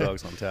sure Yellow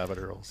Dog's on tap at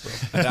Earl's.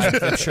 So.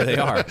 I'm sure they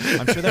are.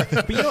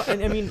 But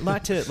and I mean,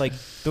 not to like.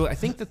 Though I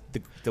think that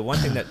the one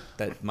thing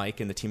that Mike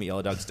and the team at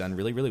Yellow Dog's done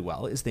really really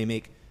well is they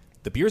make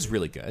the beer's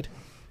really good.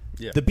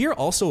 Yeah. The beer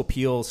also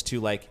appeals to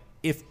like,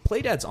 if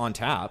Playdead's on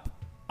tap,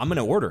 I'm going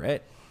to order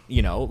it,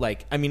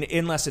 like, I mean,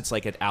 unless it's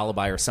like at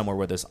Alibi or somewhere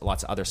where there's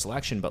lots of other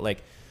selection, but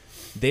like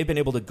they've been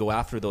able to go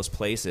after those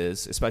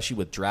places, especially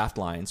with draft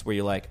lines where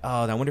you're like,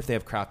 oh, I wonder if they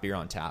have craft beer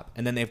on tap.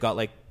 And then they've got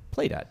like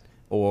Playdead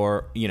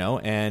or,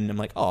 and I'm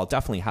like, oh, I'll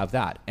definitely have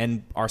that.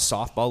 And our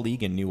softball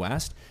league in New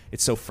West,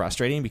 it's so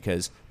frustrating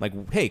because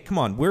like, hey, come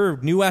on, we're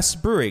New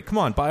West Brewery. Come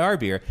on, buy our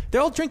beer. They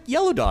all drink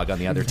Yellow Dog on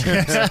the other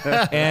teams.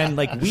 And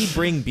like we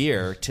bring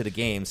beer to the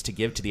games to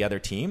give to the other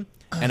team.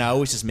 And I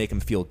always just make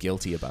them feel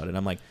guilty about it.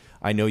 I'm like,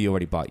 I know you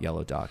already bought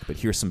Yellow Dog, but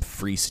here's some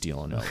free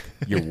Steel and Oak.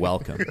 You're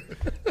welcome.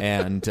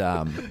 And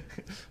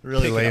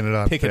really laying it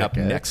on pick it up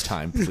next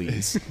time,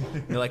 please.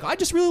 And they're like, I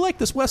just really like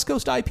this West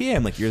Coast IPA.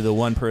 I'm like, you're the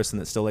one person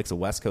that still likes a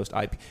West Coast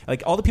IPA.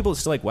 Like all the people that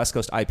still like West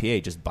Coast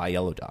IPA just buy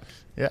Yellow Dog.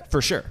 Yeah,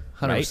 for sure.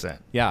 100%. Right?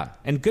 Yeah,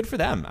 and good for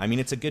them. I mean,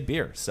 it's a good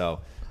beer.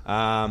 So,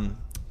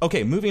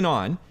 okay, moving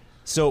on.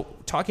 So,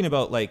 talking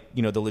about like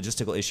the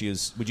logistical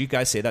issues, would you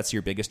guys say that's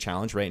your biggest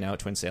challenge right now at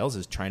Twin Sails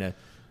is trying to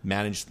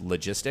manage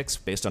logistics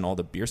based on all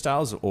the beer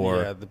styles?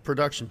 Or the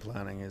production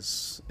planning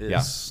is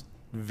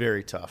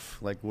very tough.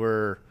 Like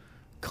we're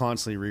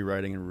constantly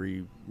rewriting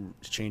and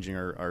changing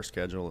our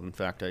schedule. In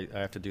fact, I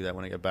have to do that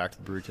when I get back to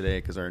the brewery today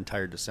because our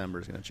entire December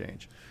is going to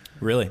change.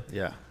 Really?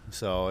 Yeah.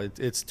 So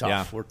it's tough.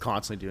 Yeah. We're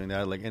constantly doing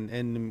that. Like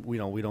and we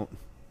don't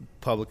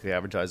publicly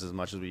advertise as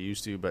much as we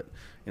used to, but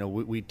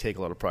we take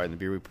a lot of pride in the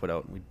beer we put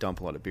out, and we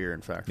dump a lot of beer.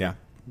 In fact, we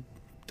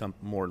dump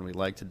more than we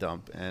like to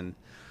dump, and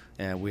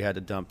we had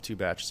to dump 2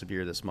 batches of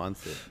beer this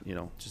month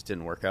that just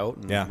didn't work out,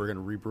 and we're going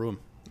to rebrew them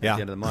at the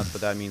end of the month.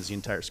 But that means the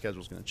entire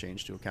schedule is going to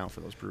change to account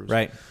for those brews.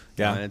 Right.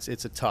 Yeah. And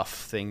it's a tough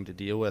thing to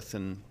deal with.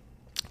 And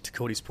to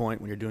Cody's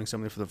point, when you're doing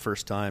something for the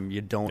first time,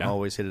 you don't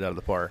always hit it out of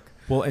the park.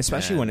 Well,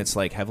 especially when it's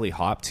like heavily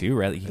hopped too,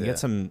 right? You can get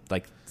some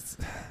like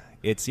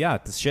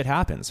this shit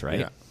happens, right?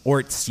 Yeah. Or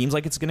it seems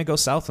like it's going to go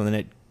south, and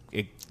then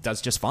it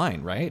does just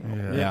fine, right?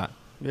 Yeah.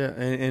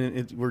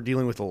 And we're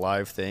dealing with a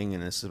live thing,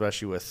 and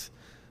especially with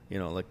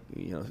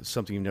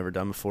something you've never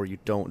done before. You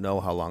don't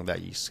know how long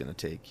that yeast is going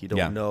to take. You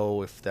don't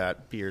know if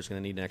that beer is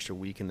going to need an extra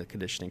week in the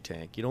conditioning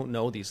tank. You don't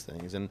know these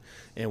things, and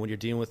when you're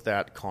dealing with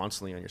that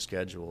constantly on your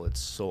schedule, it's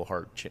so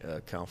hard to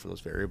account for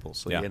those variables.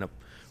 So you end up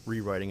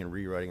rewriting.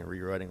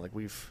 Like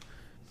we've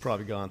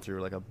probably gone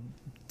through like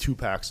 2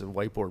 packs of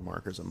whiteboard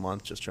markers a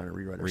month just trying to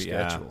rewrite our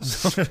schedule.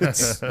 So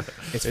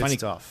it's funny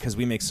because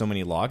we make so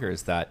many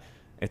lagers that.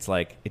 it's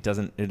like it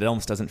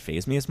almost doesn't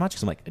faze me as much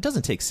because I'm like, it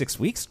doesn't take 6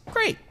 weeks.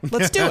 Great,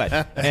 let's do it.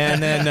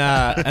 And then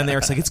and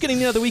Eric's like, it's getting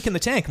another week in the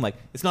tank. I'm like,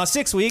 it's not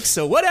 6 weeks,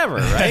 so whatever,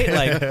 right?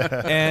 Like,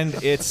 and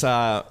it's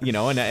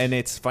and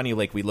it's funny.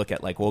 Like we look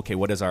at like, well, okay,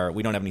 we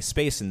don't have any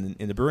space in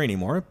the brewery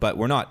anymore, but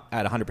we're not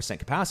at 100%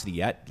 capacity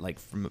yet. Like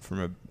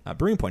from a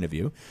brewing point of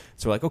view,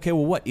 so we're like, okay,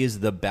 well, what is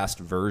the best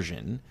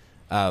version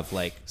of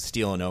like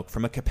Steel and Oak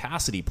from a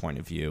capacity point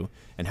of view,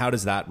 and how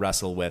does that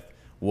wrestle with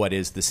what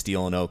is the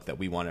Steel and Oak that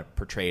we want to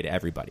portray to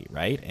everybody,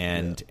 right?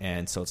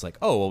 And so it's like,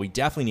 oh, well, we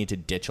definitely need to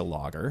ditch a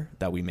lager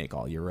that we make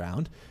all year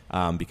round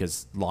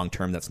because long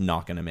term that's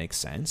not going to make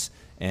sense.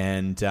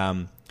 And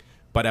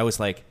but I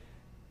was like,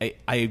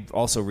 I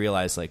also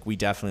realized like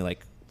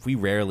we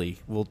rarely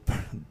will.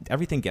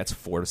 Everything gets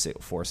 4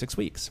 or 6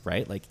 weeks,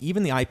 right? Like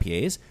even the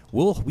IPAs,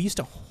 we used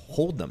to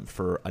hold them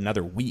for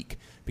another week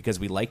because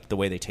we liked the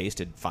way they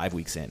tasted 5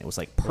 weeks in. It was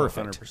like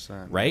perfect,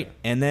 100%, right?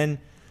 Yeah. And then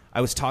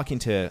I was talking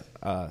to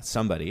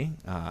somebody,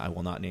 I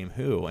will not name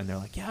who, and they're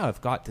like, yeah,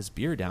 I've got this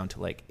beer down to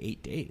like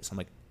 8 days. I'm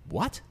like,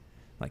 what?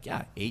 I'm like,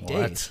 yeah, 8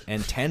 days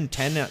and 10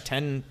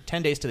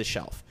 days to the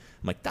shelf.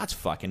 I'm like, that's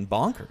fucking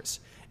bonkers.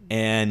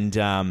 And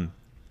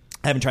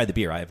I haven't tried the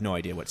beer. I have no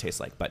idea what it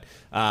tastes like, but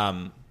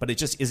it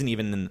just isn't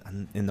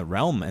even in the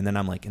realm. And then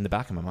I'm like, in the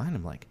back of my mind,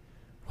 I'm like,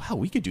 wow,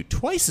 we could do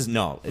twice as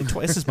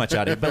much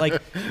out of it. But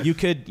like you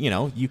could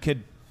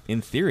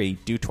in theory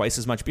do twice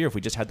as much beer if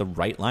we just had the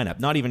right lineup.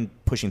 Not even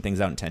pushing things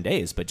out in 10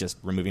 days, but just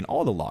removing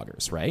all the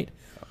lagers, right?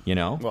 You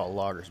know? Well,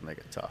 lagers make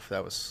it tough.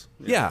 That was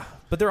yeah,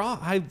 but they're all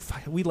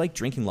we like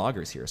drinking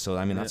lagers here. So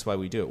I mean that's why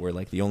we do it. We're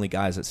like the only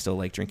guys that still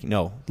like drinking.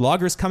 No,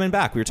 lagers coming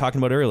back. We were talking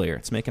about earlier.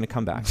 It's making a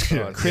comeback.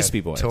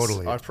 Crispy boys.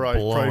 Totally. I'd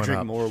probably drink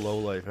up. more Low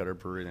Life at a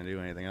brewery than I do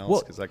anything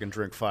else because I can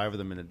drink 5 of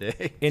them in a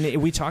day. And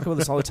we talk about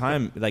this all the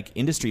time. Like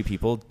industry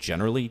people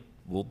generally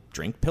will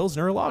drink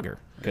Pilsner or lager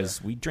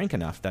because we drink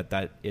enough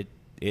that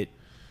it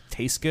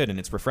tastes good and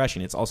it's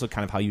refreshing. It's also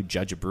kind of how you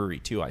judge a brewery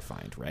too, I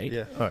find, right?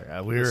 Yeah. Oh, yeah.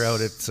 We were out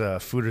at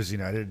Fooders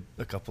United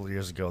a couple of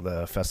years ago,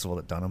 the festival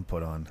that Dunham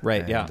put on,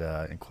 right?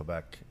 In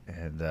Quebec,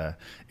 and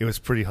it was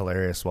pretty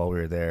hilarious while we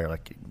were there.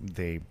 Like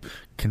they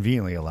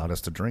conveniently allowed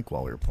us to drink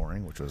while we were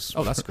pouring, which was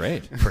that's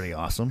great, pretty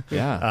awesome.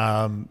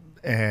 Yeah.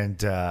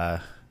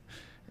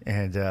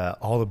 And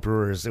all the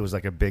brewers, it was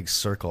like a big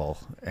circle,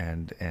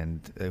 and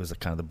it was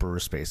kind of the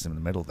brewer space in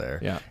the middle there.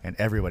 Yeah. And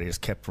everybody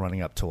just kept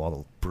running up to all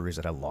the breweries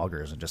that had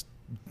lagers and just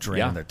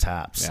draining their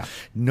taps. Yeah.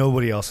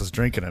 Nobody else was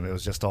drinking them. It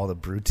was just all the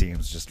brew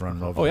teams just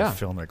running over and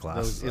filling their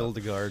glasses. Those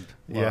Hildegard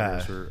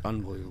lagers were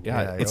unbelievable.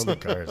 Yeah,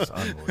 Hildegard is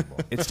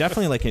unbelievable. It's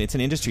definitely like it's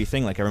an industry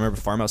thing. Like I remember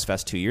Farmhouse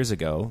Fest 2 years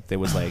ago. There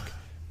was like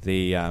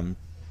the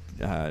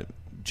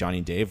Johnny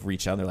and Dave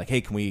reached out and they're like,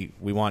 hey, we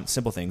want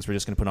simple things. We're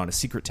just going to put on a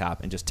secret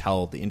tap and just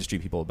tell the industry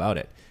people about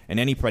it. And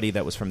anybody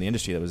that was from the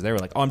industry that was there were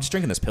like, oh, I'm just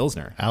drinking this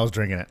Pilsner. I was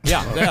drinking it.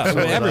 Yeah,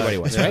 everybody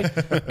was, right?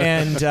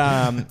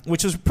 And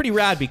which was pretty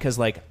rad because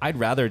like I'd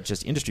rather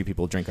just industry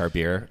people drink our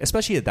beer,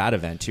 especially at that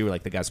event too.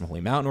 Like the guys from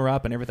Holy Mountain were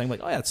up and everything.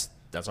 Like, oh, yeah,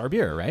 that's our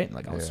beer, right? And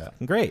like, oh, it's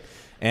fucking great.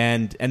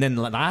 And then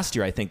last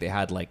year I think they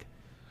had like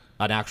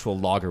an actual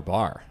lager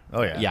bar.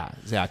 Oh yeah,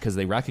 because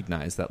they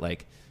recognized that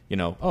like, you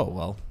know, oh,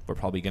 well, we're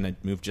probably going to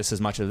move just as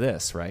much of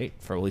this, right?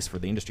 For at least for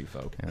the industry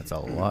folk. Yeah, it's a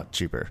lot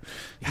cheaper.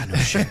 Yeah, no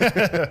shit.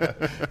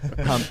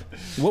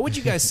 What would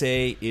you guys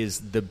say is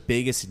the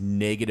biggest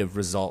negative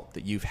result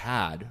that you've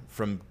had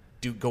from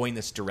going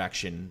this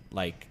direction,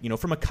 like, you know,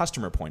 from a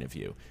customer point of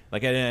view?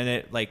 Like,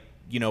 like,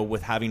 you know,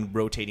 with having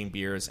rotating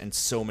beers and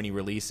so many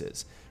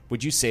releases,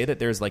 would you say that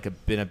there's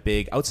like been a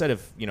big, outside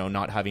of, you know,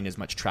 not having as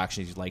much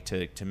traction as you'd like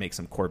to make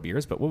some core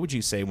beers, but what would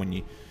you say when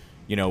you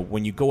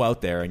go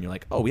out there and you're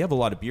like, oh, we have a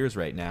lot of beers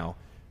right now.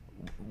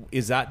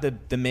 Is that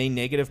the main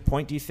negative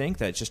point, do you think?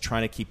 That it's just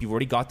trying to keep, you've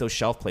already got those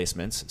shelf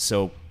placements.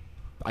 So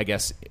I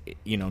guess,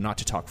 you know, not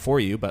to talk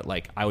for you, but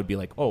like I would be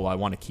like, oh, I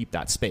want to keep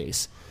that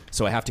space.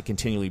 So I have to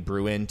continually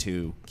brew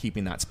into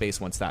keeping that space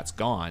once that's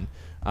gone.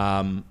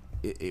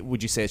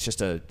 Would you say it's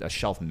just a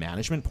shelf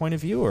management point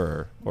of view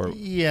or?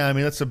 Yeah, I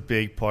mean, that's a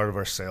big part of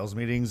our sales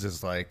meetings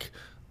is like,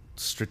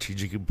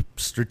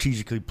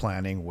 strategically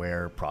planning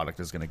where product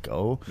is going to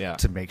go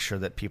to make sure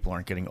that people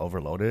aren't getting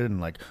overloaded,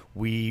 and like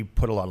we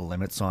put a lot of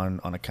limits on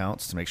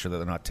accounts to make sure that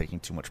they're not taking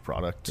too much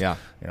product. You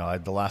know,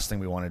 the last thing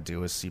we want to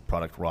do is see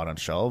product rot on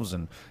shelves,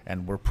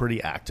 and we're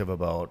pretty active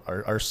about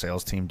our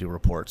sales team do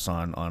reports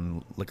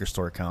on liquor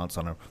store accounts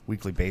on a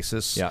weekly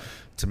basis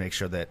to make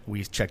sure that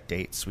we check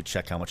dates, we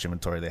check how much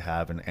inventory they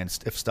have, and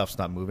if stuff's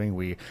not moving,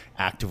 we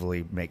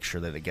actively make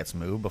sure that it gets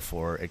moved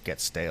before it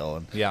gets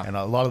stale. And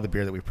a lot of the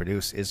beer that we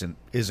produce isn't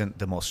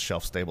the most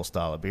shelf stable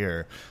style of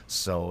beer,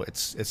 so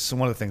it's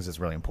one of the things that's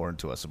really important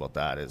to us about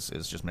that is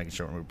just making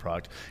sure we move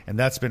product. And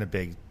that's been a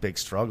big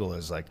struggle,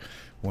 is like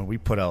when we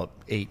put out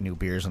 8 new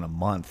beers in a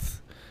month,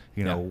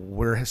 you know,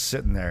 we're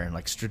sitting there and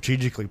like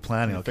strategically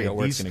planning, okay,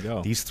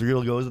 these 3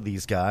 will go to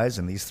these guys,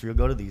 and these 3 will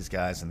go to these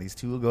guys, and these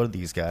 2 will go to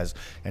these guys,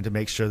 and to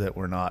make sure that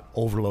we're not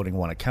overloading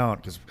one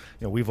account, because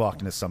you know we've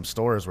walked into some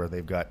stores where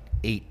they've got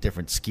 8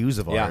 different SKUs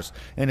of ours,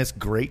 and it's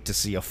great to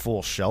see a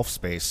full shelf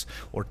space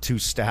or 2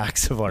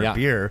 stacks of our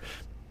beer.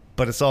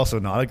 but it's also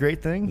not a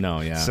great thing.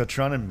 No, yeah. So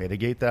trying to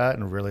mitigate that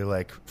and really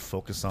like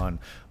focus on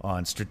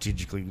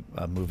strategically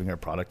moving our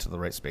product to the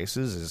right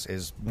spaces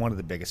is one of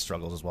the biggest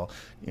struggles as well.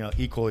 You know,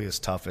 equally as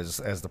tough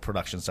as the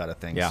production side of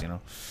things. Yeah. You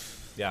know.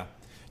 Yeah.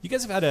 You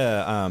guys have had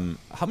a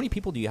how many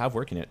people do you have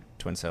working at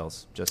Twin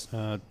Sales? Just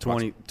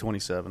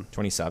 27.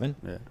 27?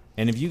 Yeah.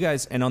 And if you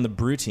guys, and on the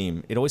brew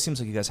team, it always seems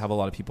like you guys have a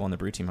lot of people on the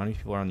brew team. How many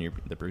people are on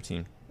the brew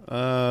team?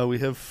 We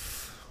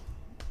have,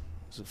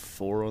 is it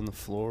 4 on the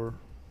floor?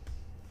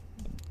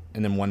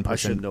 And then one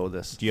person. I should know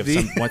this. Do you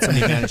have somebody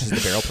who manages the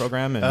barrel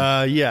program?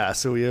 And yeah,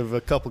 so we have a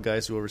couple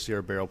guys who oversee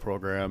our barrel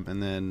program, and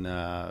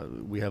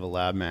then we have a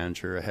lab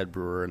manager, a head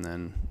brewer, and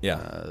then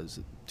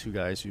 2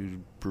 guys who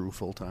brew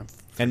full time.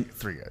 And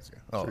 3 guys. Yeah.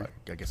 Oh,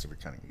 I guess if you're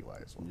counting Eli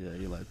as well.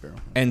 Yeah, Eli barrel.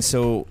 And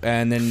so,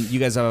 and then you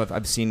guys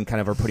I've seen kind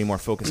of are putting more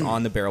focus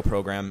on the barrel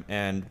program.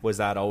 And was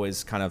that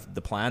always kind of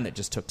the plan that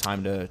just took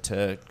time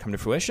to come to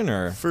fruition,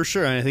 or? For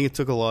sure. I think it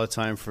took a lot of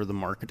time for the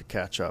market to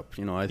catch up.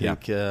 You know, I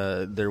think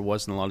there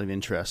wasn't a lot of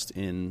interest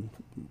in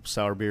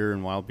sour beer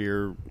and wild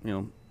beer, you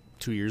know,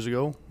 2 years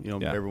ago. You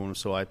know, everyone was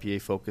so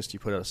IPA focused. You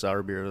put out a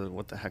sour beer,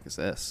 what the heck is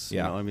this?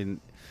 Yeah. You know, I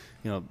mean,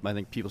 you know, I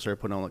think people started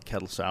putting on like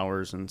kettle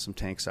sours and some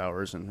tank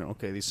sours, and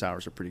okay, these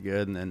sours are pretty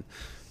good. And then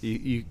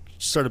you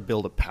sort of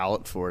build a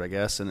palate for it, I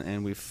guess.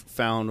 And we've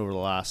found over the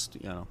last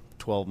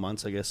 12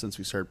 months, I guess, since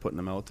we started putting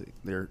them out,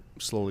 they're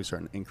slowly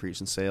starting to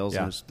increase in sales.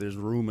 Yeah. And there's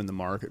room in the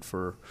market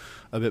for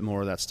a bit more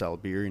of that style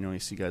of beer. You know, you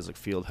see guys like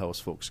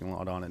Fieldhouse focusing a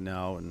lot on it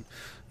now, and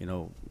you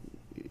know,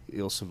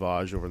 Il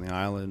Sauvage over in the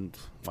island,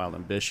 Wild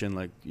Ambition,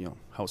 like, you know,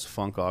 House of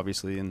Funk,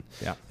 obviously,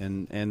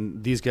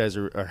 and these guys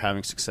are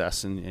having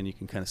success, and you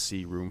can kind of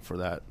see room for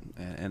that,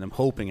 and I'm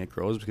hoping it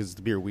grows because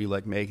the beer we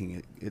like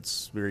making,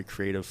 it's very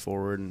creative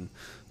forward, and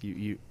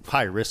you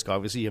high risk,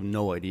 obviously. You have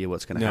no idea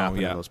what's going to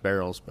happen in those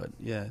barrels, but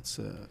yeah,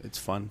 it's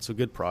fun. It's a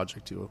good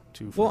project too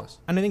for us.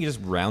 And I think it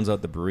just rounds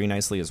out the brewery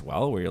nicely as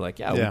well, where you're like,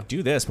 we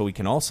do this, but we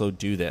can also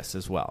do this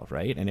as well,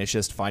 right? And it's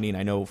just finding,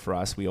 I know for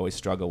us, we always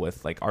struggle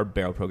with, like, our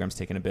barrel program's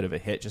taken a bit of a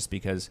hit just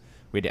because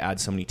we had to add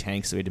so many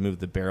tanks, so we had to move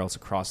the barrels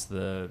across to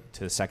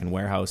the second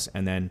warehouse,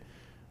 and then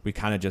we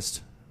kind of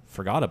just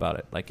forgot about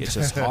it. Like, it's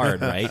just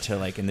hard, right? To,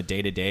 like, in the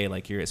day-to-day,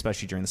 like, you're,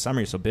 especially during the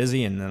summer, you're so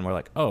busy, and then we're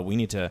like, oh, we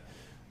need to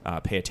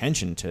pay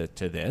attention to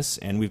this,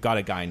 and we've got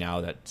a guy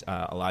now that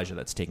Elijah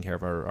that's taking care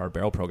of our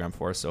barrel program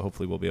for us, so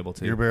hopefully we'll be able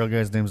to. Your barrel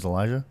guy's name's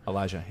Elijah?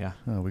 Elijah, yeah.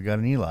 Oh, we got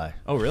an Eli.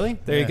 Oh, really?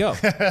 There you go.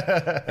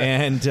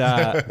 And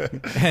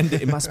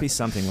it must be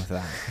something with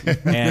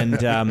that.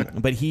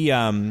 And but he,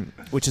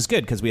 which is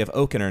good because we have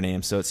oak in our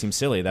name, so it seems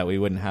silly that we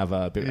wouldn't have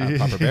a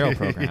proper barrel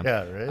program.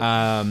 Yeah,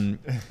 right.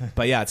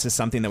 But yeah, it's just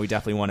something that we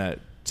definitely want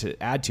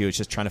to add to. It's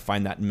just trying to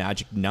find that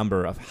magic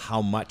number of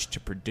how much to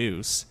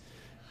produce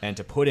and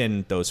to put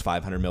in those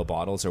 500 ml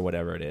bottles or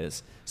whatever it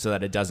is, so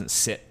that it doesn't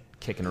sit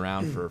kicking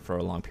around for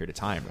a long period of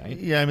time, right?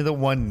 Yeah, I mean, the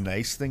one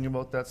nice thing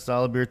about that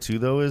style of beer too,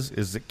 though, is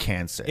it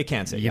can sit. It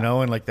can sit, you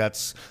know, and like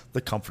that's the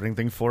comforting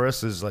thing for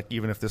us is like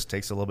even if this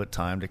takes a little bit of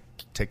time to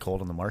take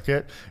hold in the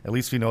market, at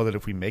least we know that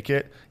if we make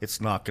it, it's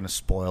not going to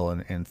spoil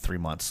in 3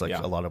 months like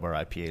a lot of our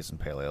IPAs and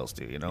pale ales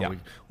do. You know,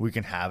 we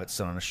can have it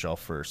sit on a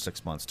shelf for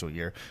 6 months to a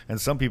year, and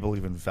some people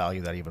even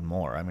value that even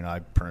more. I mean, I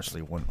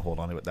personally wouldn't hold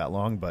on to it that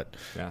long, but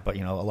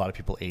you know, a lot of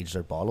people age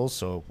their bottles,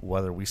 so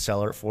whether we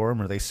cellar it for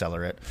them or they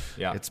cellar it,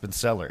 it's been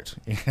cellared.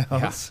 You know?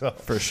 Yeah, so.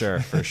 for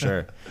sure.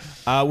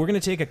 We're going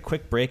to take a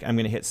quick break. I'm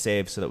going to hit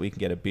save so that we can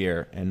get a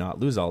beer and not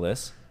lose all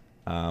this.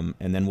 And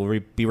then we'll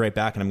be right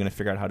back, and I'm going to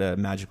figure out how to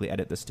magically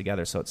edit this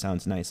together so it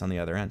sounds nice on the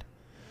other end.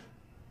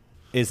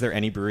 Is there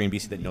any brewery in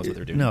BC that knows what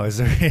they're doing? No, is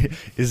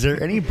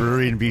there any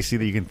brewery in BC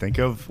that you can think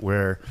of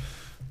where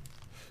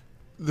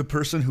the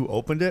person who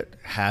opened it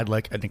had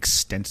like an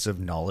extensive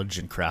knowledge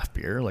in craft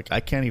beer? Like, I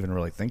can't even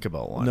really think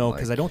about one. No,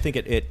 because I don't think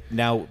it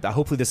now,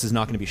 hopefully this is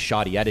not going to be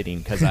shoddy editing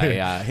because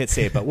I hit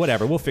save, but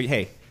whatever. We'll figure,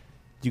 hey,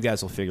 you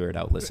guys will figure it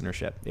out,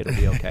 listenership. It'll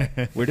be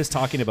okay. We're just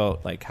talking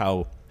about like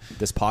how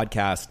this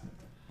podcast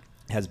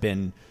has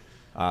been,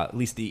 at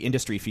least the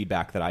industry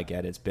feedback that I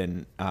get, it's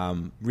been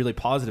really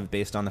positive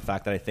based on the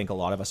fact that I think a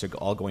lot of us are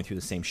all going through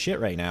the same shit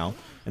right now.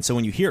 And so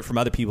when you hear it from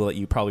other people that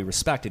you probably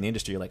respect in the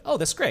industry, you're like, oh,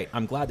 that's great.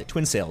 I'm glad that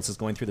Twin Sales is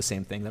going through the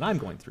same thing that I'm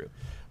going through.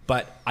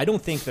 But I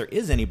don't think there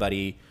is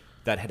anybody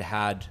that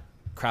had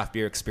craft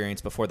beer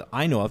experience before that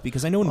I know of,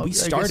 because I know when we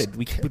started,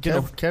 we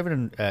did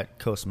Kevin at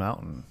Coast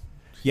Mountain.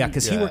 Yeah,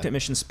 because he worked at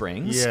Mission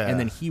Springs, and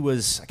then he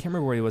was, I can't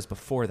remember where he was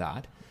before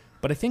that,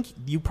 but I think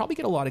you probably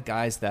get a lot of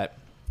guys that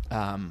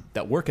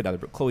work at other.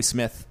 Chloe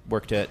Smith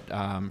worked at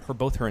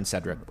both her and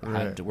Cedric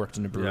had worked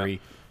in a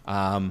brewery.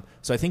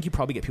 So I think you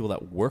probably get people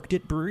that worked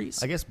at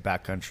breweries. I guess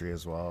Backcountry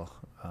as well.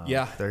 They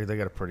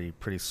got a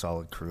pretty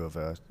solid crew of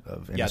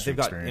industry they've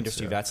got experience,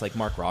 industry vets. Like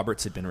Mark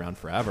Roberts had been around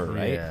forever,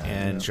 right? Yeah.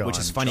 And John, which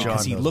is funny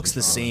because he looks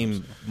the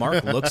same.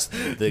 Mark looks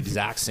the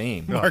exact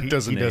same. No, Mark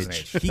doesn't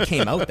age. He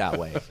came out that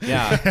way.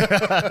 Yeah,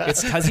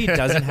 it's because he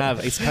doesn't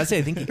have. It's because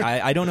I think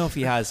I don't know if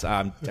he has.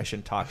 I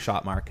shouldn't talk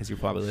shop, Mark, because you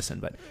probably listen,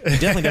 but he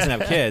definitely doesn't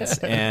have kids,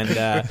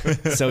 and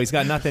so he's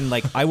got nothing.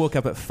 Like, I woke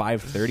up at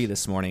 5:30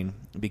 this morning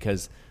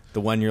because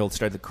the 1-year-old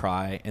started to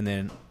cry, and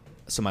then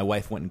so my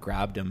wife went and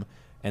grabbed him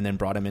and then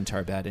brought him into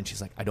our bed, and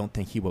she's like, I don't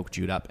think he woke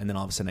Jude up. And then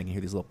all of a sudden I can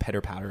hear these little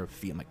pitter patter of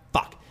feet. I'm like,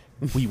 fuck,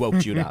 we woke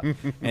Jude up.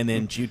 And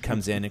then Jude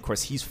comes in, and of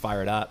course he's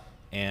fired up.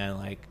 And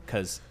like,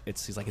 cause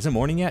he's like, is it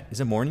morning yet?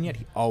 Is it morning yet?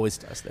 He always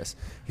does this.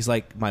 He's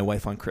like my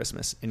wife on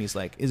Christmas, and he's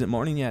like, is it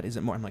morning yet? Is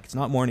it morning? I'm like, it's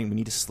not morning. We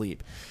need to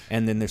sleep.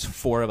 And then there's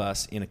 4 of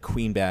us in a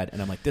queen bed,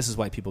 and I'm like, this is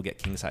why people get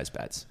king size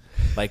beds.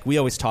 Like we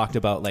always talked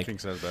about, like,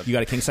 King-size bed. you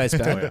got a king size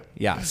bed. Oh,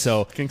 yeah.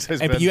 So King-size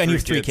and bed, you 3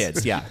 have 3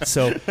 kids. Yeah.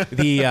 So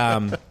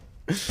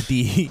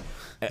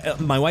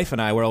my wife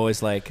and I were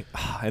always like,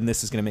 and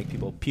this is going to make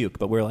people puke,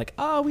 but we're like,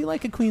 oh, we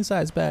like a queen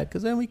size bed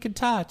because then we can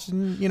touch,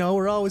 and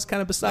we're always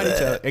kind of beside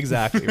each other.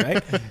 Exactly,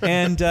 right?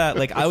 And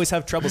like I always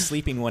have trouble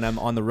sleeping when I'm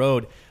on the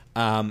road.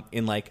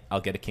 In like, I'll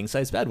get a king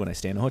size bed when I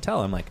stay in a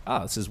hotel. I'm like,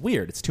 oh, this is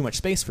weird. It's too much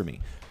space for me.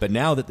 But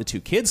now that the 2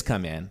 kids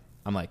come in,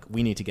 I'm like,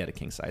 we need to get a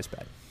king size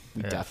bed.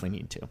 We definitely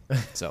need to.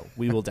 So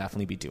we will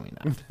definitely be doing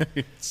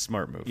that.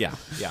 Smart move. Yeah,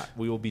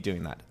 we will be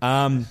doing that.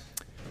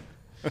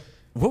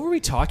 What were we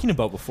talking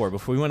about before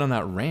we went on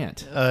that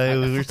rant? We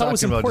were thought it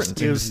was talking about important.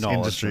 just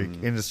Knowledge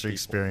industry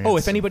experience. Oh,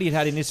 if anybody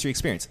had industry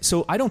experience.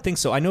 So I don't think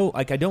so. I know,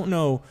 like, I don't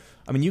know.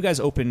 I mean, you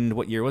guys opened,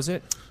 what year was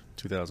it?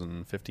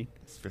 2015.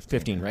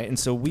 15, right? And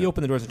so we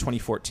opened the doors in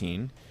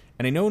 2014.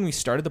 And I know when we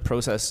started the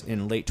process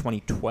in late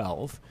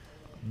 2012,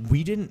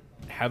 we didn't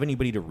have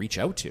anybody to reach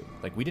out to.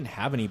 Like, we didn't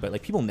have anybody.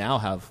 Like, people now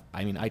have,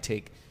 I mean, I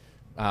take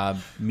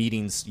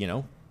meetings,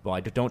 well,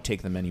 I don't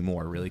take them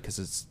anymore, really, because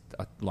it's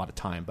a lot of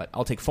time. But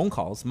I'll take phone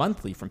calls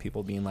monthly from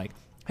people being like,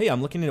 hey,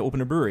 I'm looking to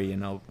open a brewery.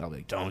 And I'll be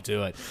like, don't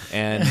do it.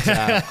 And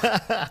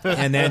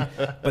and then,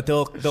 but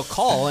they'll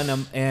call,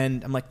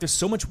 and I'm like, there's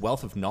so much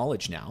wealth of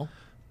knowledge now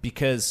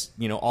because,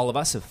 all of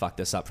us have fucked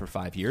this up for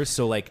 5 years.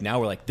 So, like, now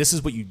we're like, this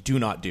is what you do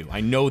not do.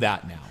 I know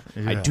that now.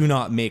 Yeah. I do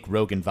not make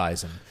Rogan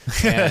Weizen.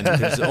 And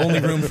there's only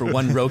room for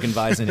one Rogan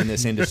Weizen in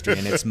this industry,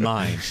 and it's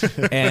mine.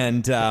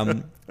 And,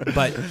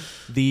 but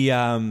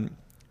the...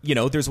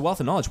 there's a wealth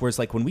of knowledge. Whereas,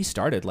 like, when we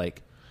started,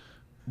 like,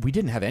 we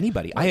didn't have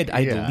anybody. I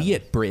had Lee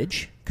at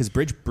Bridge, because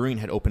Bridge Brewing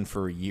had opened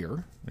for a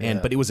year,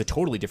 but it was a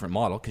totally different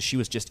model because she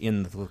was just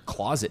in the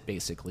closet,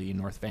 basically, in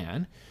North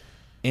Van.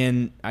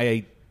 And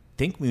I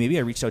think maybe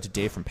I reached out to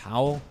Dave from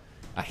Powell.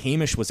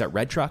 Hamish was at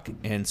Red Truck,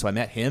 and so I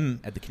met him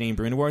at the Canadian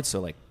Brewing Awards.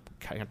 So, like,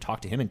 kind of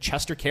talked to him, and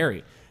Chester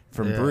Carey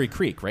from Brewery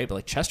Creek, right? But,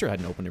 like, Chester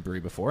hadn't opened a brewery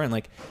before, and,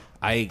 like,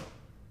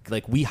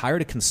 we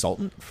hired a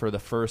consultant for the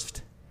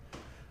first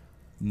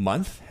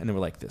month, and they were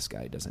like, this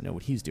guy doesn't know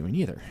what he's doing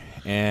either.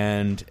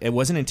 And it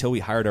wasn't until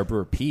we hired our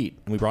brewer Pete,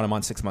 and we brought him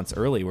on 6 months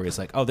early, where he's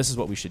like, oh, this is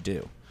what we should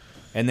do.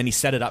 And then he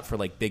set it up for,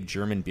 like, big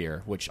German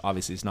beer, which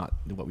obviously is not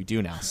what we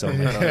do now. So oh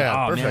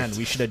perfect. Man,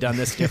 we should have done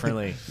this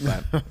differently.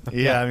 But,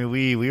 I mean,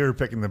 we were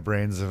picking the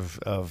brains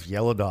of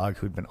Yellow Dog,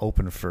 who'd been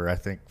open for, I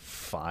think,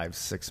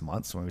 5-6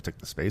 months when we took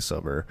the space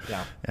over.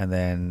 Yeah. And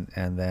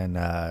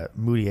then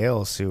Moody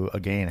Ales, who,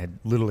 again, had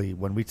literally,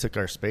 when we took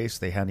our space,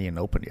 they hadn't even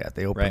opened yet.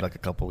 They opened like a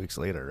couple weeks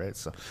later, right?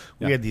 So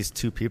we had these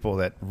 2 people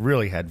that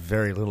really had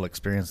very little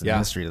experience in the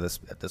industry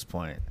at this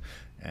point.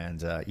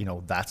 And,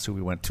 that's who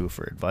we went to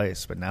for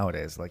advice. But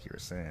nowadays, like you were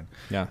saying,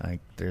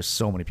 there's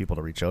so many people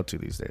to reach out to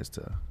these days.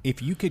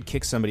 If you could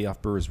kick somebody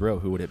off Brewers Row,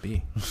 who would it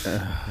be?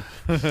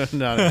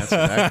 Not answer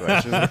that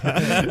question.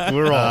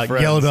 We're all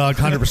friends. Yellow Dog,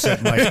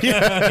 100% Mike.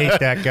 Hate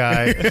that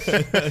guy.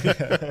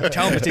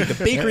 Tell him to take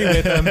the bakery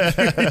with him.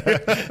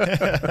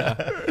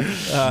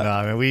 No,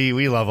 I mean,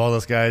 we love all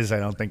those guys. I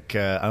don't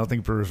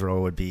think Brewers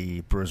Row would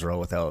be Brewers Row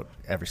without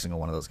every single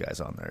one of those guys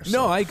on there. So.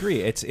 No, I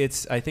agree. I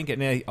think,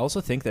 and I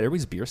also think that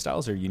everybody's beer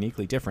styles are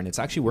uniquely different. It's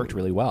actually worked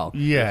really well.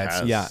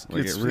 Yeah,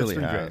 it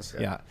really has.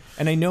 Yeah.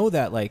 And I know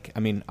that, like, I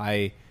mean,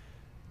 I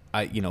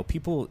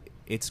people,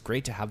 it's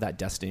great to have that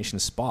destination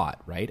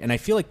spot, right? And I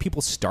feel like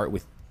people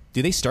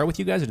do they start with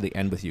you guys or do they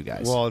end with you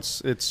guys? Well,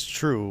 it's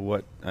true.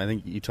 What I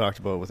think you talked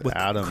about with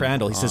Adam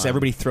Crandall, he says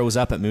everybody throws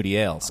up at Moody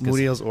Ales.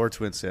 Moody Ales or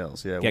Twin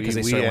Sails. Yeah, we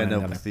end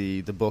up with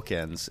the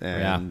bookends.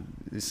 And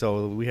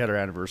so we had our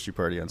anniversary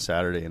party on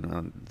Saturday, and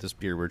on this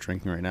beer we're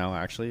drinking right now,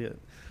 actually, at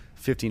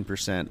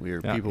 15%,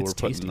 people were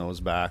putting those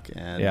back,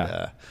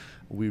 and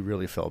we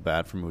really felt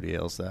bad for Moody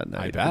Ales that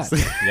night. I bet.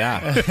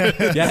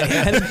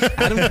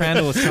 Adam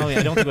Crandall was telling me,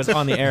 I don't think it was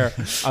on the air,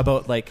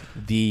 about, like,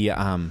 the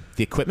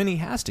equipment he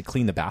has to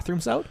clean the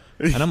bathrooms out.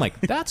 And I'm like,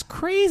 that's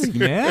crazy,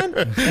 man.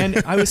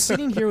 And I was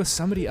sitting here with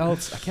somebody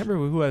else. I can't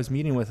remember who I was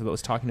meeting with, but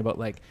was talking about,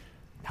 like,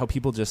 how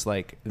people just,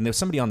 like, and there was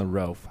somebody on the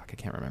row. Fuck, I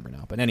can't remember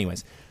now. But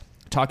anyways,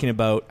 talking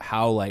about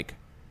how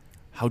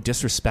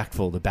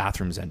disrespectful the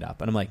bathrooms end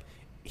up. And I'm like,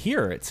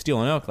 here at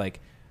Steel and Oak, like,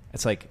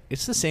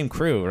 it's the same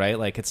crew, right?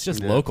 Like, it's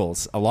just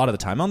locals a lot of the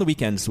time. On the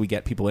weekends, we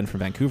get people in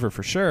from Vancouver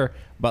for sure,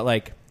 but,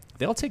 like,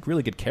 they'll take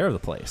really good care of the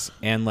place.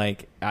 And,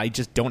 like, I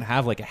just don't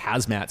have like a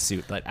hazmat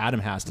suit that Adam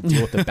has to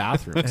deal with the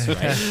bathrooms,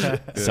 right?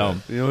 So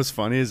you know what's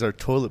funny is our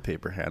toilet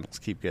paper handles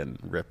keep getting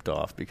ripped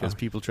off because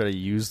people try to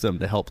use them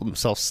to help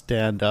themselves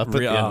stand up at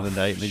the end of the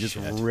night, and they just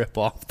rip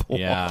off the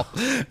wall.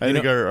 I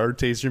think our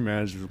taster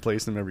managers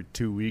replace them every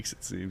 2 weeks,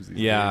 it seems.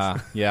 Yeah.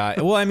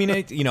 Well, I mean,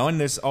 and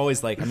there's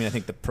always like, I mean, I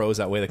think the pros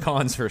outweigh the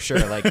cons for sure.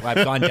 Like,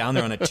 I've gone down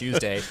there on a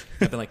Tuesday.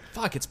 I've been like,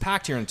 fuck, it's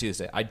packed here on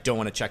Tuesday. I don't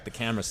want to check the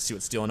cameras to see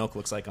what Steel and Oak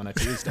looks like on a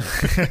Tuesday.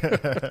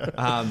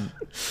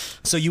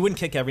 So you wouldn't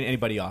kick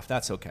anybody off.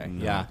 That's okay.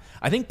 No. Yeah.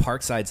 I think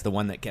Parkside's the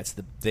one that gets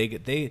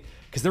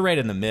because they're right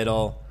in the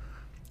middle.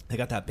 They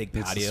got that big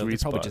patio. They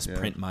probably just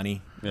print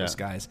money, those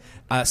guys.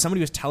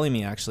 Somebody was telling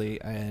me, actually,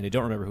 and I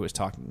don't remember who I was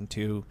talking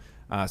to,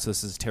 so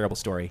this is a terrible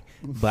story,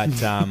 but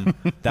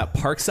that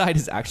Parkside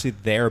is actually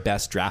their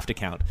best draft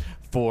account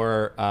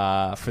for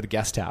the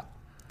guest tap.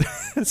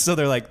 So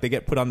they're like, they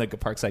get put on the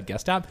Parkside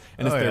guest tap,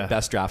 and it's their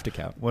best draft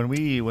account. When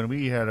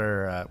we had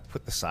our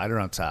put the cider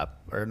on tap,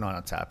 or not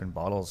on tap, in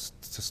bottles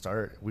to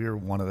start, we were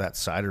one of that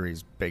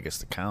cidery's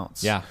biggest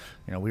accounts. Yeah.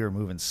 We were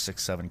moving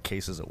 6-7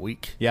 cases a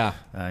week. Yeah.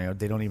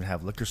 They don't even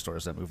have liquor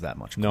stores that move that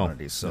much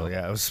quantity. So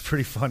it was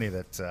pretty funny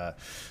that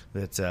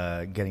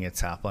getting a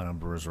tap on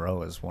Brewers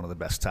Row is one of the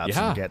best taps you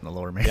can get in the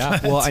Lower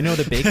Mainland. Yeah. Well, I know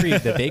the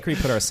bakery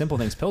put our Simple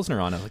Things Pilsner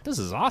on. I was like, this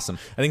is awesome.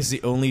 I think it's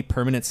the only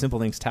permanent Simple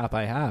Things tap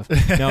I have.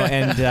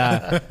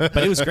 But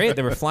it was great.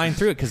 They were flying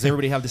through it because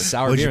everybody have this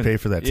sour beer. What'd you pay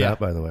for that tap,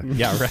 by the way?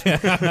 Yeah,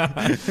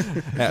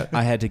 right.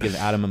 I had to give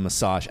Adam a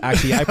massage.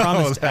 Actually, I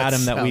promised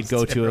Adam that we'd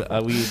go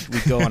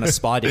we'd go on a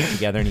spa date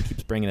together, and he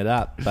keeps bringing it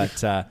up,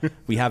 but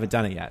we haven't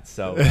done it yet.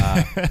 So,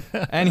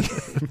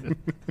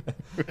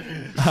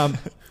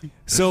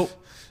 so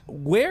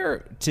where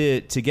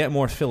to get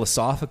more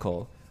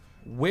philosophical,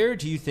 where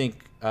do you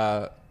think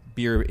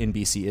beer in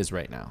BC is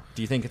right now?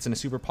 Do you think it's in a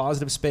super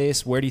positive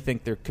space? Where do you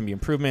think there can be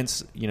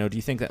improvements? Do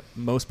you think that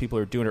most people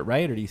are doing it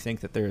right, or do you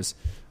think that there's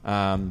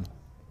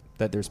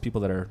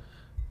people that are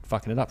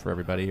fucking it up for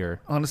everybody?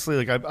 Or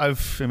honestly, like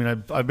I've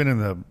been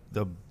in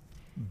the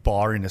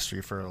bar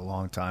industry for a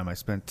long time. I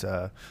spent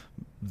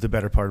the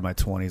better part of my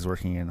 20s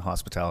working in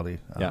hospitality,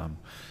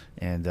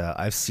 and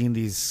I've seen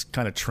these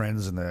kind of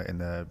trends in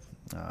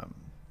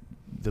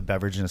the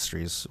beverage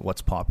industries,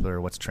 what's popular,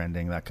 what's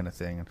trending, that kind of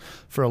thing. And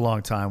for a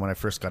long time, when I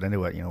first got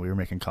into it, we were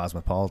making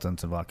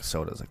cosmopolitans and vodka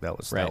sodas. Like that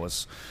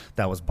was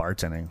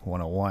bartending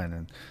 101.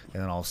 And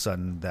then all of a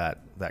sudden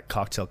that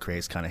cocktail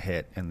craze kind of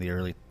hit in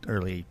the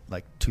early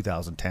like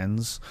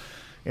 2010s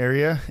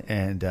area,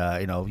 and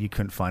you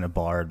couldn't find a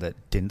bar that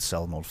didn't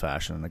sell an old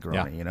fashioned and a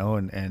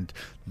Negroni, and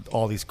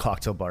all these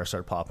cocktail bars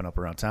started popping up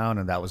around town,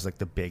 and that was like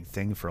the big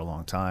thing for a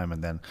long time.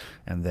 And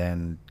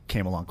then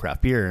came along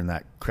craft beer, and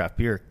that craft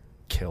beer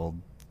killed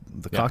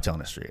the cocktail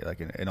industry.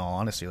 Like in all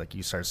honesty, like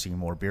you start seeing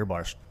more beer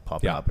bars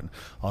popping up, and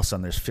all of a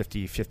sudden there's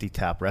 50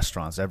 tap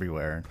restaurants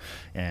everywhere,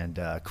 and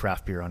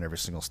craft beer on every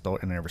single store.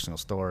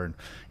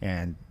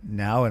 And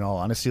now, in all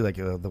honesty, like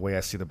the way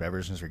I see the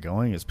beverage industry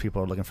going is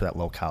people are looking for that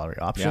low calorie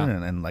option,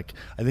 and like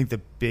I think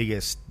the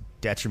biggest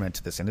detriment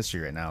to this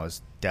industry right now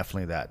is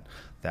definitely that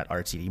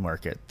RTD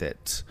market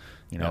that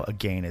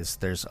again is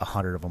there's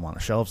 100 of them on the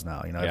shelves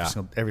now.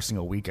 Every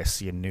single week I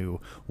see a new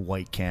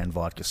white can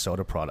vodka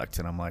soda product,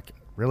 and I'm like,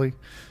 really?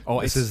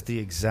 This is the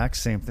exact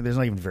same thing. There's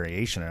not even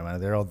variation. I mean,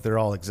 they're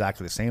all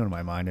exactly the same in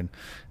my mind, and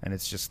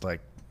it's just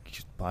like, you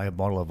just buy a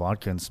bottle of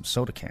vodka and some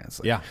soda cans.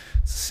 Like,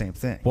 it's the same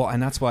thing. Well,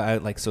 and that's why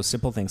so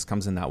Simple Things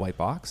comes in that white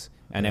box.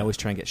 And I always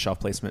try and get shelf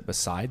placement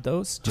beside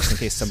those, just in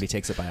case somebody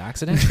takes it by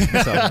accident.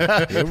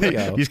 So here we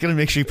go. He's going to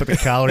make sure you put the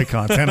calorie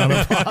content on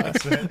the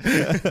box.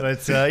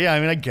 But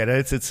I get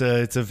it. It's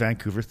a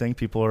Vancouver thing.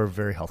 People are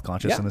very health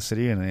conscious in the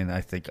city, and I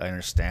think I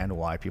understand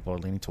why people are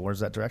leaning towards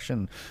that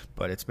direction.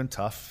 But it's been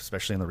tough,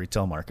 especially in the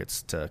retail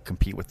markets, to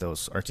compete with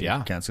those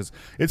RTD cans, because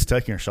it's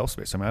taking our shelf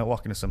space. I mean, I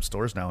walk into some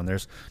stores now, and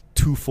there's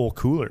 2 full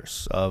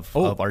coolers of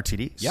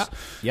RTDs.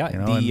 Yeah.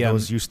 And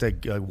those used to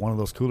one of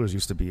those coolers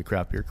used to be a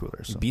craft beer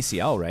cooler. So.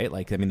 BCL, right?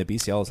 Like, I mean, the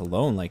BCL is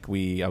alone. Like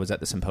I was at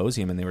the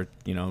symposium, and they were,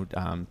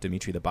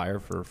 Dimitri, the buyer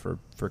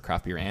for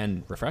craft beer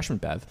and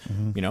refreshment bev,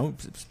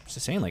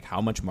 just saying like how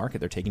much market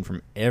they're taking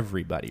from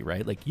everybody,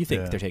 right? Like you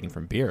think they're taking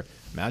from beer.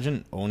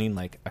 Imagine owning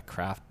like a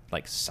craft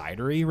like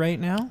cidery right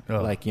now,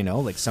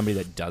 like somebody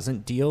that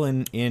doesn't deal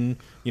in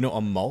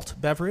a malt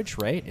beverage,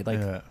 right?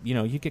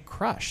 You get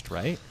crushed,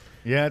 right?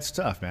 Yeah, it's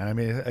tough, man. I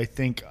mean,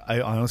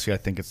 I honestly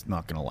think it's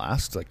not going to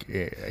last. Like,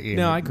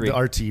 no, I agree. The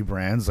RTE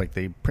brands, like,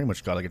 they pretty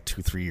much got like a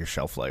 2-3 year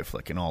shelf life.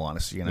 Like, in all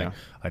honesty, and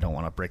I don't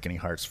want to break any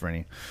hearts for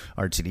any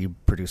RTD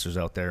producers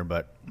out there,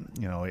 but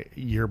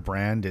your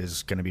brand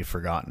is going to be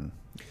forgotten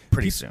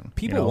pretty soon.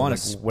 People want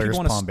to. Where's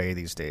Palm Bay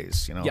these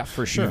days? Yeah,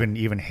 for sure.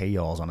 Even Hey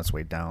Y'all's on its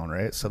way down,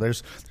 right? So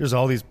there's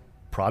all these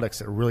products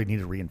that really need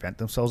to reinvent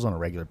themselves on a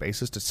regular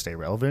basis to stay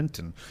relevant,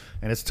 and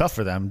it's tough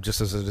for them just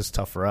as it is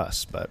tough for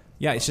us. But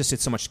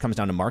it's so much comes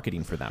down to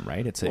marketing for them,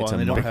 right? They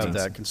don't have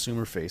that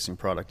consumer facing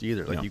product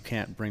either. Like you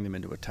can't bring them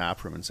into a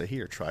tap room and say,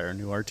 here, try our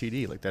new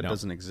RTD. Like that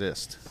doesn't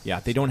exist. Yeah,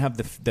 they don't have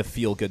the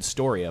feel good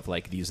story of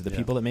like, these are the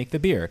people that make the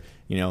beer.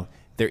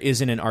 there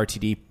isn't an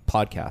RTD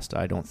podcast,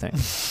 I don't think.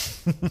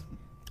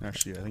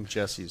 Actually, I think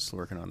Jesse's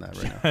working on that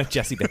right now.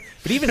 Jesse, but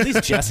even at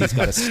least Jesse's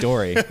got a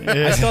story.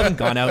 I still haven't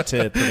gone out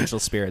to Provincial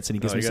Spirits, and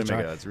he gives me such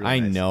a. It's really I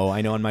nice. know.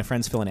 And my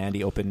friends Phil and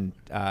Andy opened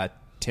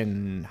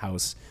Tin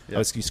House. Yep. I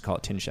was used to call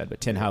it Tin Shed,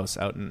 but Tin House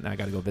out, and I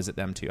got to go visit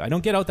them too. I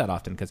don't get out that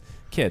often because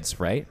kids,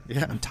 right?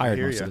 Yeah, I'm tired I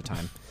hear most ya. of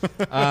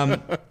the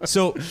time.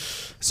 So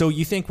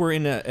you think we're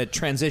in a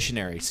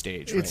transitionary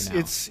stage right now?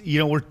 It's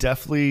we're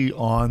definitely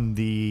on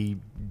the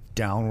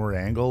downward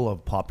angle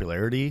of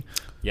popularity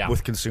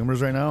with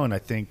consumers right now, and I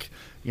think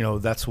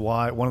that's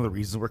why one of the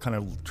reasons we're kind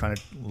of trying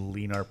to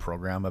lean our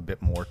program a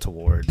bit more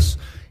towards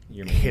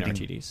You're making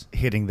RTDs.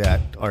 hitting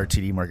that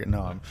RTD market.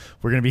 No,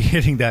 we're going to be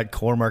hitting that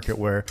core market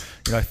where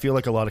I feel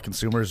like a lot of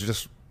consumers are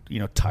just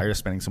tired of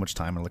spending so much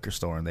time in a liquor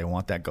store, and they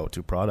want that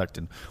go-to product,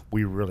 and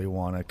we really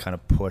want to kind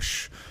of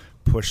push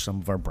some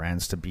of our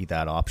brands to be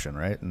that option,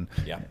 right? And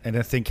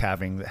I think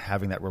having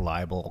that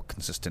reliable,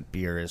 consistent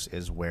beer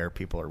is where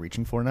people are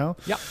reaching for now.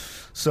 Yeah.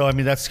 So I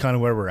mean, that's kind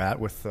of where we're at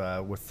with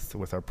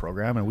our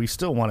program, and we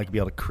still want to be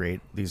able to create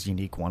these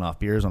unique one-off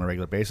beers on a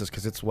regular basis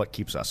because it's what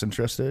keeps us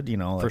interested.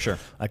 For sure.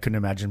 I couldn't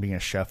imagine being a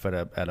chef at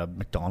a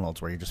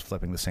McDonald's where you're just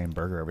flipping the same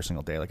burger every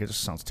single day. Like, it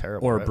just sounds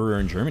terrible. Or right? a brewer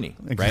in Germany,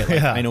 right? Like,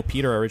 Yeah. I know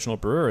Peter, our original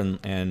brewer,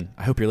 and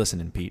I hope you're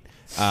listening, Pete.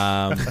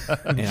 And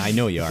I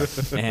know you are.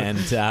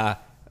 And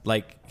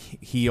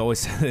he always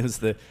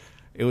said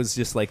it was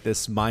just like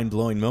this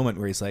mind-blowing moment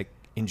where he's like,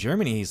 in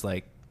Germany, he's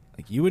like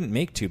you wouldn't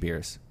make 2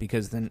 beers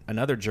because then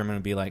another German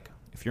would be like,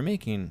 why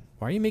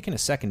are you making a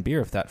second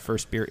beer if that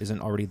first beer isn't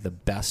already the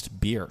best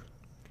beer,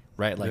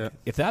 right? Like,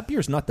 if that beer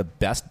is not the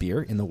best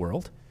beer in the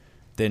world,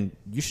 then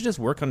you should just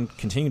work on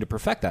continuing to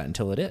perfect that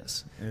until it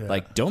is. Yeah.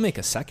 Like, don't make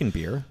a second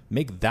beer,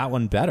 make that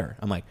one better.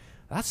 I'm like,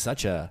 that's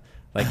such a,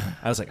 I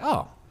was like,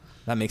 oh,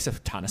 that makes a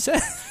ton of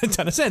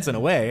sense in a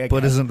way.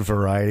 But isn't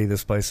variety the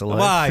spice of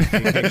life?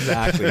 Well,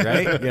 exactly,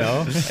 right?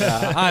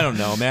 I don't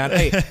know, man.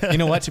 Hey, you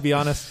know what? To be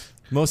honest,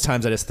 most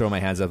times I just throw my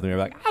hands up in the air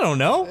like, I don't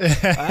know.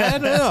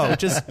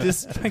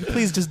 Just like,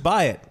 please just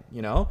buy it,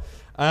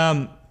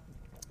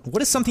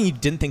 What is something you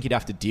didn't think you'd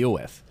have to deal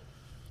with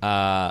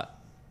now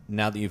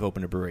that you've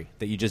opened a brewery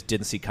that you just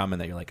didn't see coming,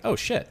 that you're like, oh,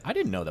 shit, I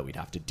didn't know that we'd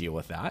have to deal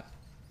with that?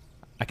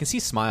 I can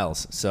see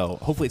smiles, so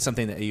hopefully it's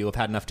something that you have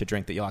had enough to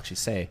drink that you'll actually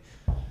say.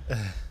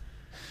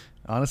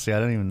 Honestly, I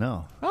don't even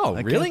know. Oh,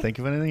 I really? can't think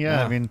of anything.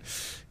 Yeah, I mean,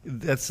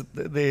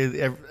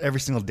 every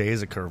single day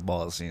is a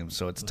curveball, it seems.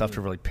 So it's tough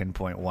to really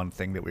pinpoint one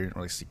thing that we didn't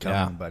really see coming.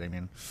 Yeah. But I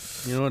mean,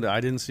 You know what I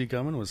didn't see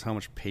coming was how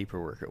much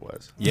paperwork it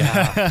was.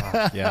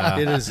 Yeah.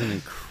 It is an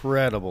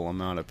incredible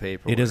amount of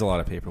paperwork. It is a lot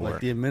of paperwork.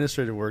 Like, the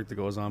administrative work that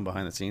goes on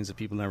behind the scenes that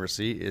people never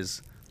see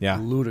is Yeah.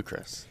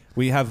 ludicrous.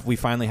 We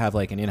finally have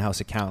like an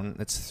in-house accountant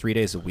that's 3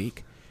 days a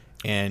week,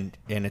 and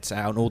it's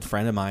an old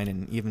friend of mine,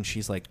 and even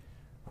she's like,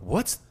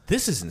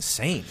 this is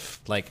insane.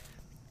 Like,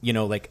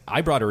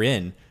 I brought her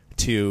in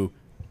to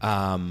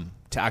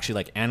actually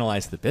like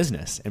analyze the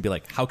business and be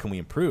like, how can we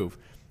improve?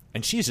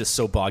 And she's just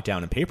so bogged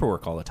down in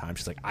paperwork all the time.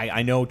 She's like,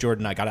 I know,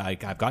 Jordan,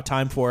 I've got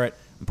time for it.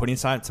 I'm putting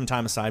some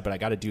time aside, but I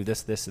got to do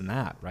this and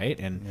that, right?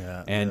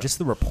 And just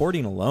the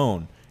reporting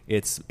alone,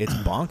 it's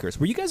bonkers.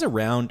 Were you guys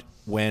around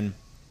when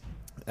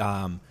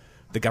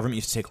the government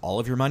used to take all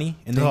of your money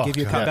and then give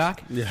you a cutback?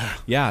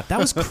 Yeah, that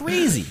was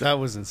crazy. That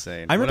was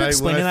insane. I remember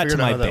explaining that to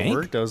my That bank.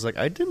 worked, I was like,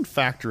 I didn't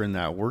factor in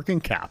that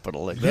working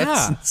capital. Like, Yeah,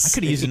 that's I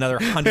could have used another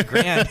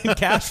 $100,000 in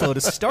cash flow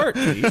to start,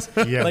 please.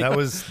 yeah, Like, that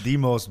was the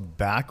most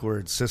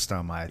backward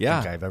system I think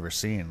I've ever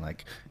seen.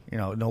 Like,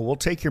 no, we'll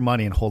take your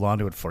money and hold on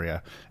to it for you,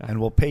 and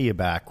we'll pay you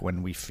back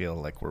when we feel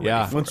like we're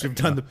ready for once it. we've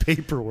done the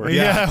paperwork.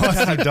 Yeah,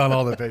 once we've done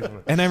all the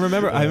paperwork. And I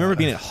remember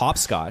being at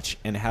Hopscotch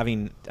and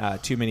having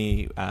too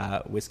many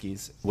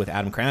whiskeys with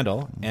Adam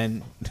Crandall,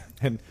 and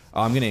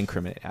I'm going to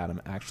incriminate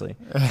Adam, actually.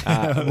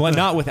 Well,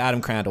 not with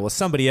Adam Crandall, with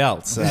somebody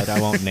else that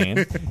I won't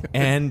name.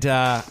 And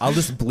I'll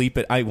just bleep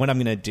it. What I'm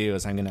going to do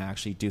is I'm going to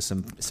actually do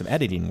some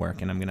editing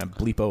work, and I'm going to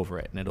bleep over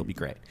it, and it'll be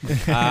great.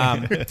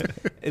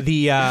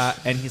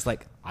 And he's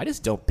like, I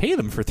just don't pay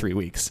them for 3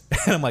 weeks.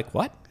 And I'm like,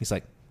 what? He's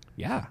like,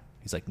 yeah.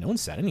 He's like, no one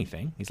said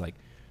anything. He's like,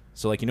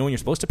 so like, when you're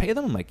supposed to pay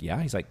them? I'm like,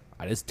 yeah. He's like,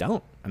 I just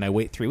don't. And I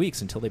wait 3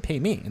 weeks until they pay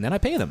me, and then I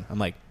pay them. I'm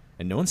like,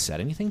 and no one said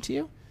anything to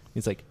you?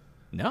 He's like,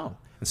 no.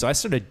 And so I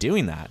started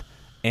doing that,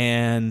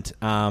 and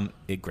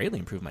it greatly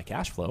improved my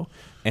cash flow.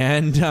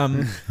 And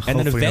then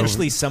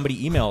eventually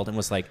somebody emailed and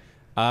was like,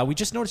 we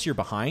just noticed you're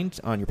behind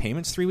on your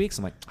payments 3 weeks.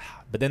 I'm like,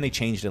 but then they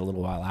changed it a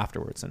little while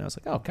afterwards, and I was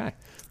like, oh, okay.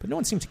 But no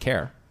one seemed to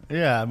care.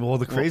 Yeah, well,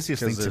 the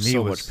craziest thing to me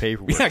so was much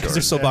paperwork. Yeah, because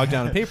they're so bogged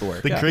down in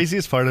paperwork. the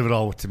craziest part of it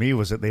all to me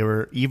was that they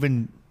were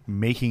even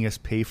making us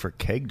pay for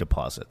keg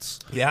deposits.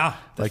 Yeah,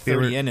 Like,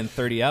 30 in and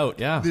 30 out.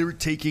 Yeah, They were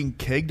taking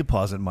keg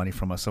deposit money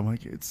from us. I'm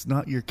like, it's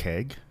not your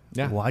keg.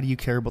 Yeah. Why do you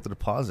care about the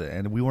deposit?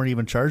 And we weren't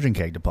even charging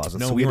keg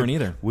deposits. No, so we had weren't to-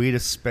 either. We had to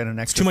spend an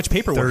extra too much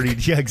paperwork.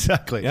 30, yeah,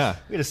 exactly. Yeah.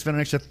 We had to spend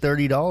an extra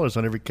 $30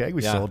 on every keg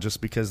we Yeah. sold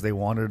just because they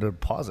wanted a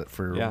deposit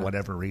for Yeah.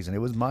 whatever reason. It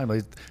was mine.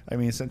 I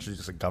mean, essentially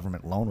just a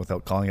government loan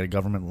without calling it a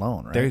government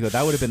loan, right? there you go.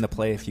 That would have been the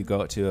play if you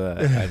go out to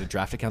a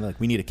draft account. Like,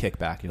 we need a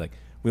kickback. You're like,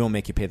 we won't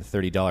make you pay the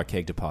 $30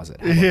 keg deposit.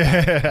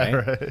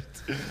 Right.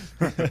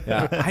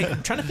 Yeah,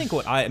 I'm trying to think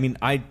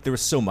there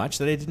was so much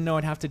that I didn't know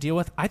I'd have to deal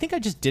with. I think I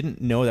just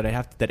didn't know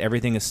that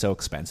everything is so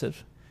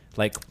expensive.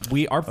 Like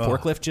our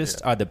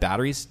forklift the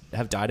batteries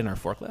have died in our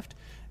forklift.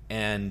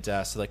 And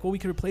so like, well, we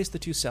could replace the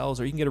 2 cells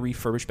or you can get a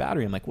refurbished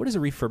battery. I'm like, what does a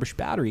refurbished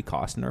battery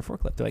cost in our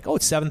forklift? They're like, oh,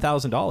 it's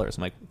 $7,000.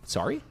 I'm like,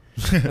 sorry?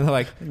 And they're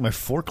like, I think my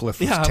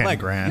forklift was 10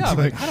 grand. Yeah,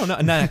 like, I don't know.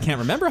 And I can't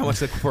remember how much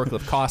the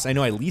forklift cost. I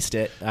know I leased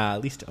to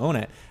own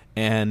it.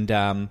 And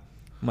I'm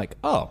like,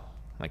 oh,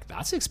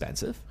 that's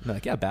expensive. And they're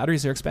like, yeah,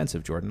 batteries are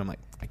expensive, Jordan. I'm like,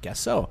 I guess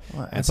so.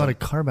 Well, I bought a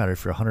car battery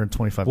for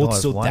 $125. Well,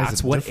 so Why that's is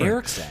it what different?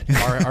 Eric said.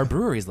 Our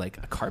brewery's like,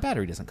 a car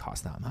battery doesn't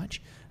cost that much.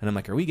 And I'm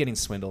like, are we getting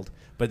swindled?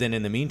 But then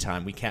in the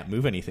meantime, we can't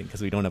move anything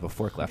because we don't have a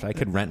forklift. I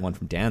could rent one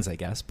from Dan's, I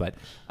guess. But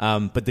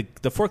the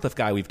forklift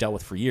guy we've dealt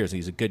with for years,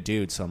 he's a good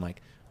dude. So I'm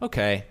like,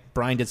 okay.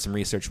 Brian did some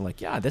research. I'm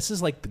like, yeah, this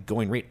is like the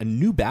going rate. A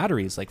new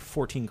battery is like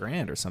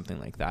 $14,000 or something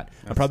like that.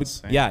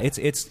 Insane. Yeah,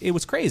 it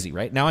was crazy,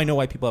 right? Now I know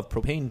why people have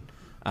propane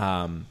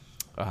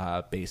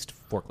based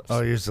forklifts.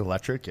 Oh, yours is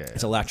electric? Yeah.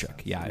 It's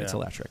electric. Yeah, it's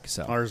electric.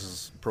 So Ours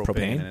is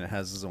propane and it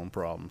has its own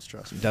problems,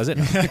 trust me. Does it?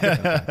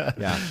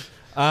 Yeah.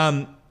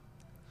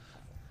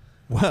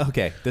 Well,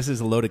 okay. This is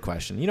a loaded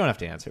question. You don't have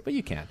to answer it, but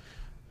you can.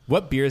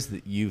 What beers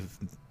that you've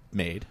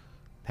made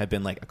have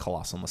been like a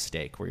colossal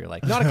mistake where you're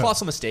like, not a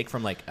colossal mistake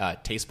from like a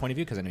taste point of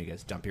view, because I know you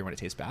guys dump beer when it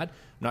tastes bad.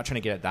 I'm not trying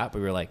to get at that, but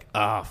we were like,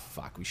 oh,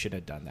 fuck, we should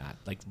have done that.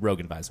 Like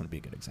Rogan Vibes would be a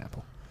good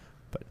example.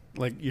 But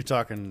Like you're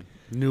talking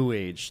New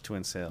Age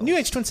Twin Sails. New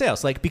Age Twin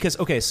Sails, like, because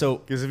okay, so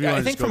Because if you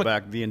want to just go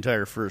back, the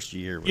entire first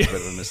year was a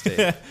bit of a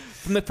mistake.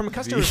 from a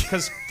customer,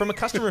 because from a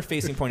customer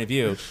facing point of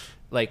view,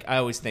 like I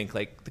always think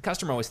like the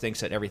customer always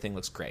thinks that everything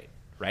looks great,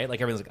 right?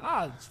 Like everyone's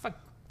like, fuck,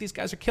 these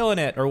guys are killing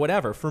it or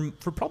whatever. For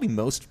probably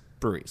most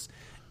breweries,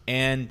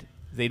 and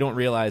they don't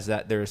realize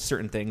that there are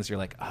certain things you're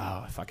like,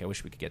 oh fuck, I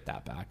wish we could get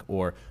that back,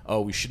 or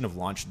oh, we shouldn't have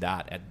launched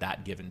that at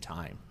that given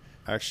time.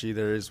 Actually,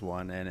 there is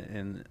one,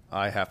 and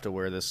I have to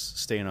wear this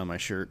stain on my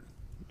shirt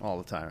all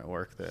the time at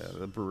work.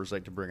 The brewers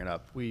like to bring it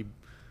up. We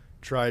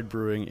tried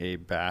brewing a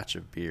batch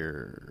of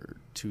beer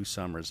 2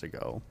 summers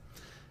ago,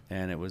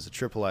 and it was a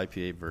triple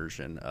IPA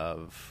version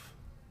of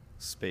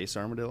Space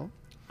Armadillo.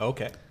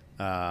 Okay.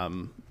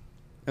 And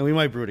we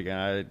might brew it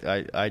again.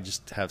 I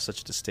just have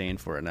such disdain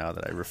for it now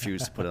that I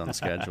refuse to put it on the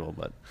schedule.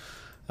 But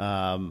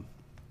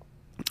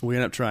we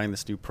ended up trying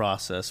this new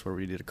process where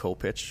we did a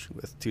co-pitch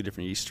with 2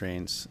 different yeast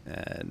strains,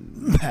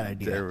 and Bad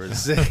idea.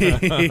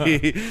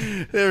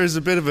 there was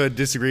a bit of a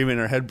disagreement.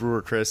 Our head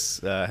brewer Chris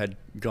had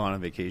gone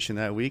on vacation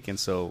that week, and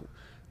so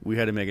we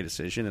had to make a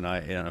decision. And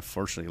it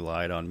unfortunately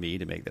lied on me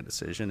to make that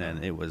decision,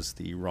 and it was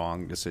the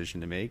wrong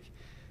decision to make.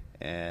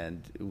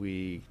 And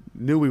we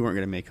knew we weren't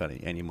going to make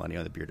any money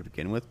on the beer to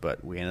begin with,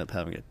 but we ended up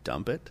having to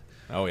dump it.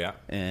 Oh yeah.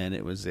 And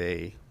it was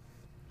I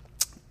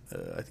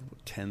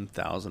think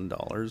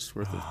 $10,000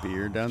 worth of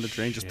beer down the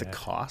drain, just the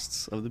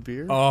costs of the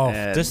beer. Oh,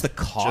 and just the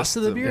cost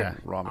of the beer? Yeah.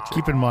 Raw material.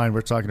 Keep in mind,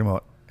 we're talking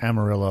about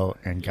Amarillo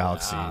and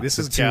Galaxy. This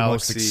The is two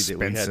most Galaxy that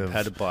we expensive,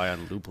 had to buy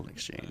on Lupulin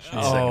Exchange.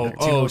 Oh,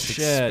 two most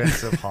shit.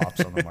 expensive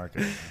hops on the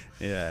market.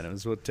 Yeah, and it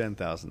was about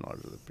 $10,000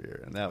 worth of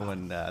beer, and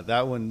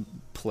that one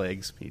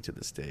plagues me to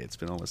this day. It's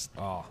been almost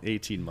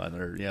 18 months,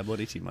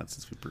 about 18 months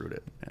since we brewed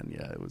it, and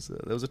yeah, it was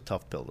a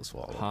tough pill to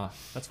swallow. Huh.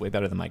 That's way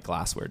better than my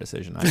glassware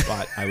decision.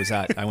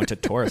 I went to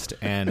Tourist,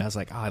 and I was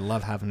like, I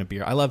love having a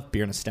beer. I love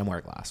beer in a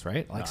stemware glass,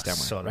 right? I like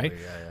stemware, totally, right?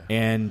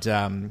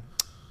 yeah.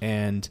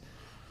 And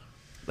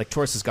like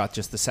Taurus has got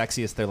just the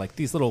sexiest. They're like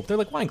they're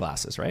like wine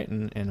glasses, right?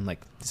 And I'm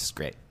like, this is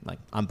great. Like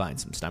I'm buying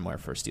some stemware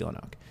for Steel and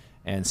Oak.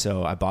 And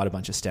so I bought a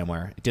bunch of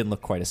stemware. It didn't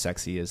look quite as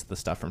sexy as the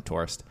stuff from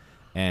Tourist,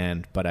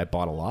 but I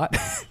bought a lot.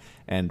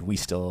 And we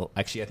still,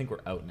 actually, I think we're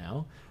out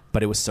now.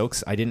 But it was so,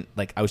 I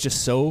was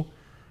just so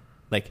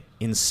like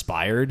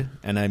inspired,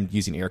 and I'm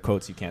using air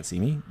quotes, you can't see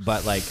me,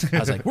 but like I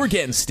was like, we're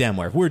getting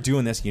stemware. If we're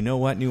doing this, you know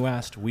what, New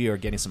West, we are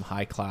getting some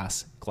high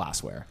class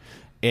glassware.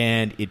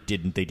 And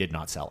they did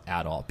not sell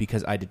at all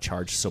because I did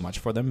charge so much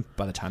for them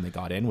by the time they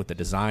got in with the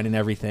design and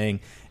everything.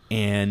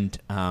 And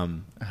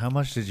How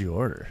much did you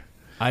order?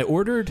 I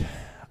ordered,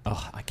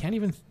 I can't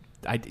even,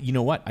 you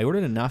know what? I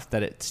ordered enough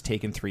that it's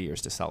taken 3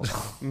 years to sell.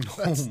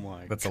 Oh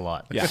my! That's a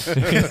lot. Yeah.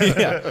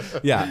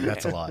 yeah.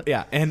 That's a lot.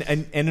 Yeah. And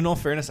in all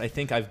fairness, I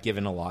think I've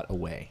given a lot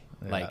away,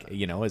 like,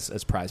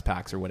 as prize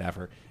packs or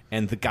whatever.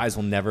 And the guys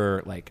will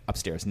never, like,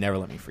 upstairs, never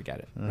let me forget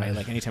it, right?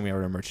 Like, anytime we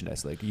order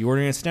merchandise, like, you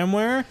ordering a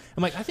stemware?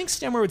 I'm like, I think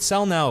stemware would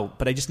sell now,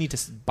 but I just need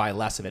to buy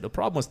less of it. The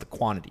problem was the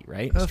quantity,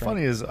 right? The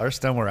funny is our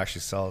stemware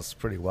actually sells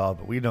pretty well,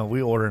 but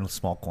we order in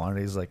small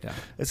quantities. Like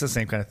it's the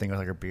same kind of thing with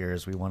like our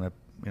beers. We want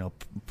to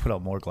put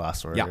out more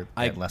glassware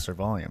at lesser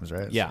volumes,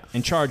 right? Yeah,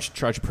 and charge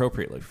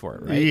appropriately for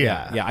it, right?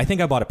 Yeah. Yeah. I think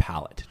I bought a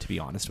pallet, to be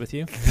honest with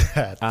you.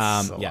 That's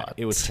a lot.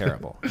 It was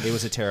terrible. It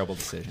was a terrible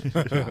decision.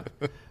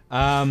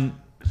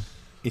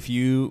 If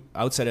you,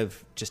 outside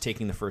of just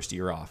taking the first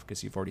year off,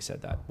 because you've already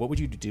said that, what would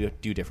you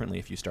do differently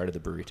if you started the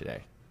brewery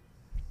today?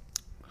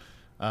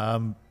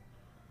 One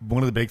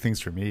of the big things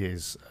for me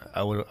is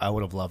I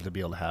would have loved to be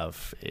able to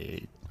have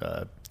a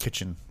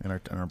kitchen in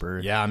our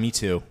brewery. Yeah, me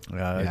too.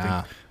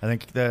 I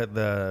think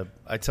that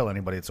I tell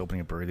anybody that's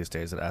opening a brewery these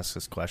days that asks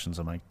us questions,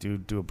 I'm like,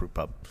 do a brew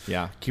pub.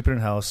 Yeah. Keep it in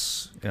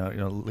house.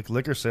 Like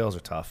liquor sales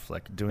are tough.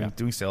 Like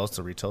doing sales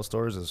to retail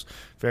stores is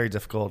very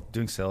difficult.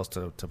 Doing sales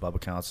to pub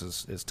accounts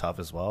is tough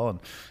as well. And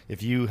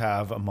if you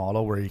have a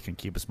model where you can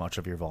keep as much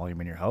of your volume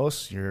in your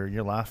house,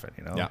 you're laughing.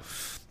 Yeah.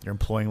 You're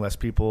employing less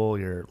people.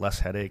 You're less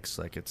headaches.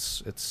 Like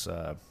it's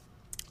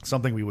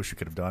something we wish we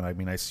could have done. I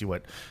mean, I see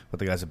what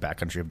the guys at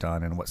Backcountry have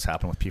done and what's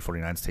happened with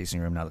P49's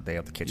tasting room now that they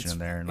have the kitchen in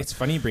there. And it's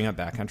funny you bring up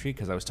Backcountry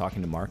because I was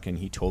talking to Mark and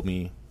he told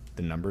me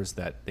the numbers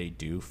that they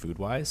do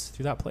food-wise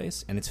through that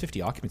place, and it's 50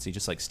 occupancy,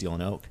 just like Steel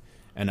and Oak.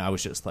 And I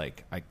was just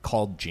like, I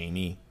called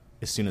Jamie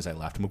as soon as I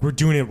left. I'm like, we're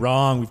doing it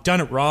wrong. We've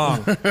done it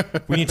wrong.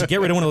 We need to get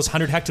rid of one of those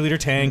 100 hectoliter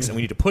tanks and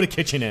we need to put a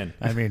kitchen in.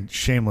 I mean,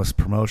 shameless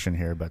promotion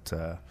here, but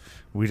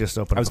we just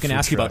opened. I was going to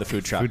ask you about the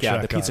food truck.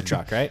 The pizza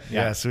truck, right?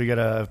 Yeah. So we got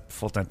a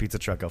full-time pizza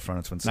truck out front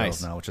of Twin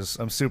Sails Nice. now, which is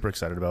I'm super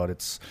excited about.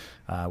 It's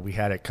we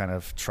had it kind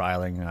of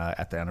trialing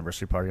at the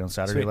anniversary party on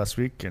Saturday Sweet. last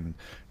week, and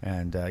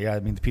I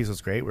mean the pizza was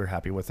great. We're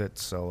happy with it.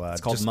 So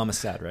It's called Mama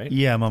Said, right?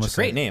 Yeah, Mama It's a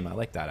great Said. name. I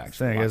like that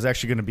actually. It was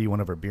actually going to be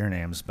one of our beer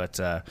names, but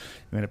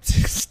we ended up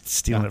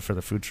stealing it for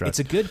the food truck. It's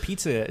a good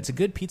pizza. It's a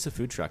good pizza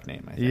food truck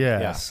name, I think.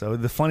 Yeah. So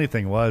the funny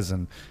thing was,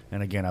 and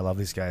again, I love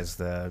these guys,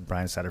 the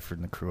Brian Satterford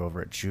and the crew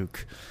over at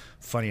Juke.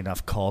 Funny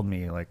enough, called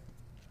me like,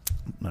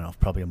 I don't know,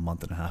 probably a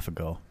month and a half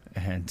ago,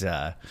 and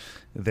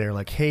they're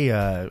like, "Hey,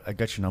 I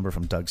got your number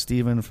from Doug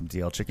Steven from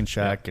DL Chicken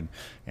Shack,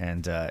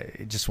 and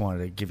I just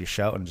wanted to give you a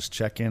shout and just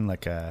check in.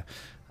 Like, I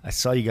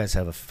saw you guys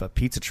have a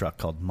pizza truck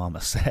called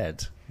Mama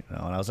Said." And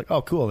I was like,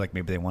 oh, cool. Like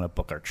maybe they want to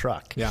book our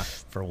truck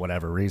for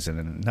whatever reason.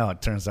 And no,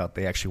 it turns out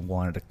they actually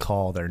wanted to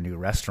call their new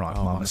restaurant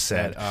Mama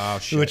Said. Oh,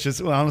 shit. Which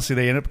is, well, honestly,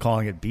 they ended up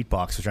calling it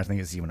Beatbox, which I think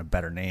is even a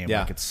better name.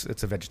 Yeah. Like it's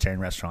a vegetarian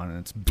restaurant and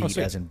it's beat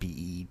sweet. as in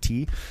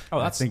BEET. Oh,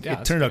 I think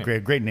it turned out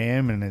great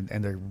name,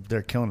 and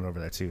they're killing it over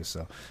there too.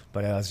 So,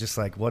 but I was just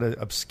like, what an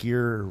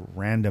obscure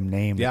random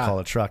name to call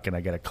a truck, and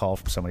I get a call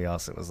from somebody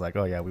else. It was like,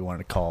 oh yeah, we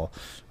wanted to call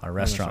our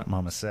restaurant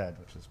Mama Said,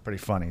 which is pretty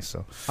funny.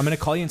 So I'm going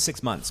to call you in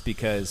 6 months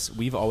because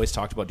we've always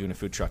talked about doing a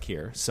food truck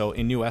here. So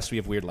in New West, we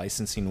have weird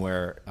licensing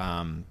where,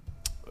 and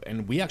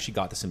we actually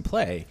got this in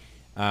play,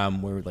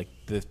 where like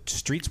the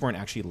streets weren't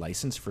actually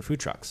licensed for food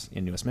trucks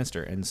in New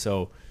Westminster, and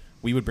so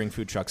we would bring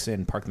food trucks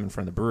in, park them in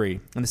front of the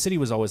brewery, and the city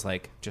was always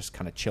like just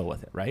kind of chill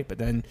with it, right? But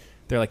then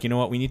they're like, you know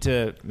what, we need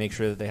to make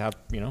sure that they have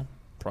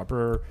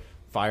proper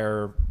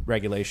fire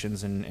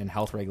regulations and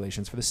health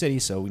regulations for the city,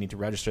 so we need to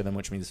register them,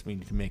 which means we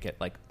need to make it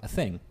like a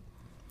thing.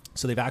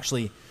 So they've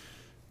actually.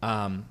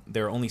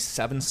 There are only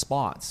 7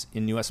 spots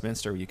in New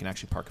Westminster where you can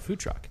actually park a food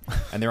truck.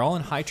 And they're all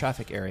in high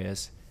traffic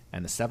areas,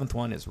 and the 7th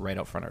one is right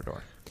out front of our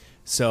door.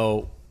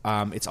 So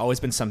it's always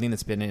been something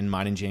that's been in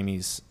mine and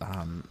Jamie's,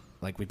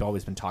 like we've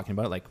always been talking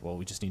about it, like, well,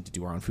 we just need to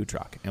do our own food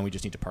truck, and we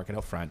just need to park it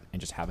out front and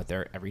just have it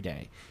there every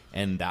day.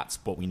 And that's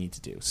what we need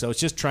to do. So it's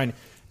just trying,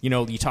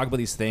 you talk about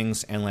these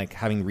things and like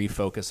having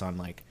refocus on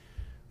like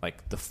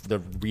the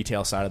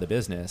retail side of the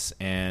business.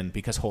 And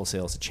because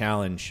wholesale is a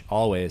challenge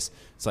always,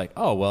 it's like,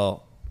 oh,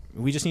 well,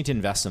 we just need to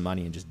invest some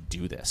money and just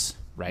do this,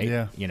 right?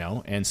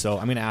 Yeah. And so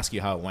I'm going to ask you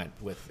how it went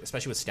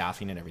especially with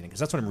staffing and everything, because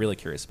that's what I'm really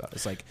curious about.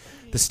 It's like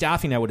the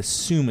staffing, I would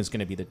assume, is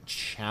going to be the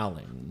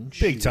challenge.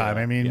 Big time.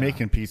 I mean,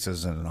 making pizzas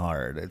isn't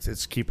hard.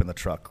 It's keeping the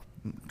truck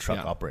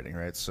operating,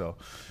 right? So,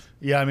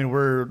 yeah, I mean,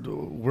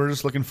 we're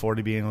just looking forward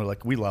to being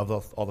like, we love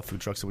all the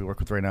food trucks that we work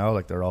with right now.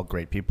 Like, they're all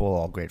great people,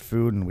 all great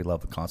food, and we love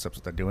the concepts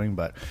that they're doing.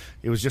 But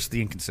it was just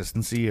the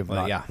inconsistency of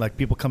like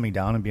people coming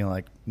down and being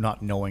like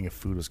not knowing if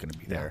food was going to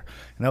be there,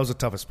 and that was the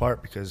toughest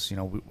part because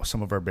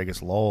some of our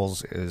biggest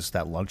lulls is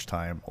that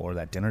lunchtime or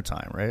that dinner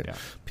time, right? Yeah.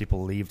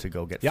 People leave to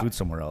go get food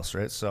somewhere else,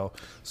 right? So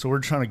we're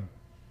trying to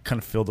kind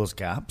of fill those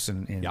gaps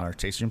in our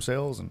tasting room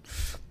sales, and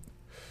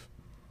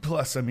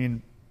plus, I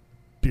mean,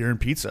 beer and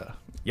pizza.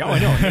 Yeah, I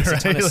know. It makes a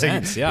ton of Like,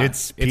 sense. Yeah,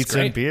 it's pizza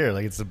great. and beer.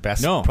 Like it's the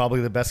best,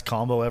 probably the best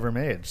combo ever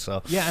made.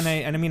 So yeah,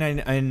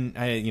 and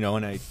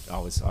I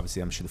always,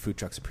 obviously, I'm sure the food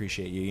trucks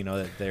appreciate you.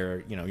 That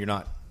they're, you're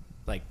not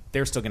like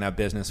they're still gonna have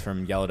business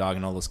from Yellow Dog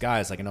and all those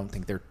guys. Like I don't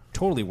think they're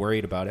totally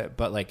worried about it,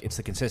 but like it's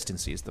the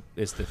consistency is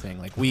the thing.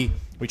 Like we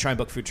try and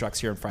book food trucks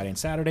here on Friday and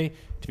Saturday.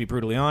 To be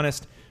brutally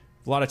honest,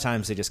 a lot of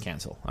times they just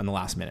cancel on the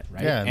last minute,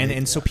 right? Yeah,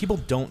 and so people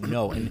don't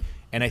know,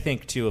 and I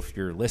think too, if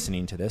you're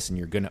listening to this and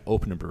you're gonna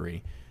open a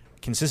brewery,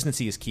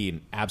 consistency is key in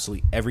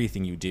absolutely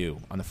everything you do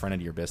on the front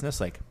end of your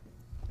business. Like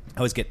I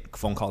always get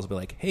phone calls be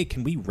like, hey,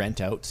 can we rent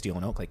out Steel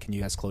and Oak? Like, can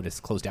you guys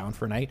close down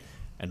for a night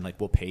and like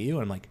we'll pay you?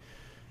 And I'm like,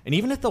 and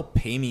even if they'll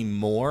pay me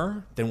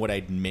more than what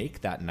I'd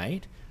make that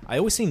night, I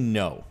always say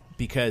no,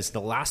 because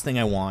the last thing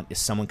I want is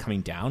someone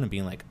coming down and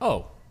being like,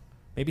 oh,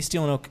 maybe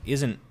Steel and Oak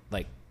isn't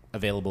like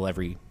available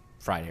every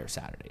Friday or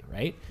Saturday,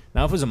 right?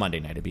 Now, if it was a Monday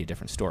night, it'd be a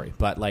different story.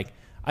 But like,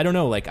 I don't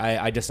know. Like,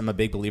 I just am a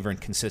big believer in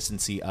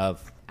consistency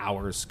of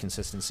hours,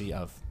 consistency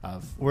of.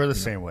 We're the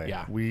same way.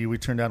 Yeah. We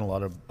turn down a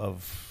lot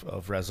of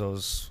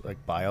rezos,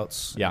 like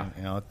buyouts. Yeah.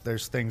 And,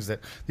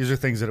 these are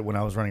things that when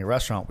I was running a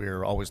restaurant, we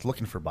were always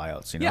looking for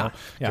buyouts, Yeah.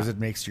 because it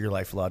makes your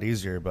life a lot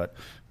easier. But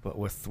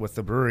with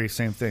the brewery,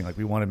 same thing. Like,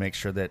 we want to make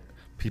sure that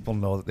people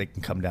know that they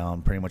can come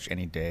down pretty much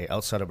any day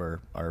outside of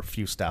our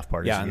few staff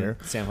parties a year.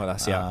 Same with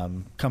us. Yeah.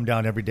 Come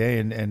down every day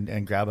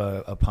and grab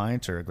a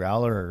pint or a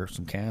growler or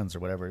some cans or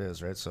whatever it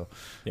is, right? So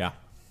yeah.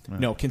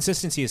 No,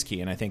 consistency is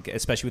key, and I think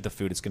especially with the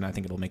food, I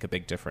think it'll make a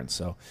big difference.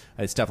 So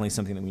it's definitely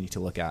something that we need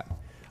to look at.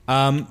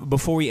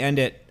 Before we end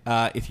it,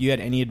 if you had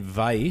any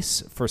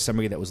advice for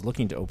somebody that was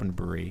looking to open a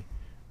brewery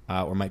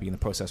or might be in the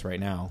process right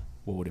now,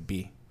 what would it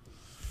be?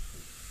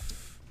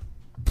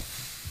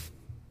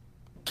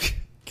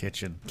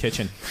 Kitchen.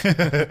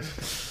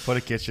 Put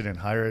a kitchen in.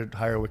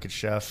 Hire a wicked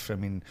chef. I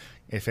mean,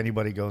 if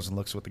anybody goes and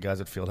looks at what the guys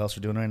at Fieldhouse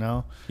are doing right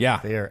now,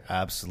 they are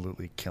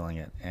absolutely killing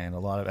it. And a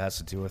lot of it has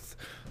to do with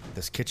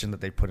this kitchen that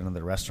they put into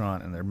the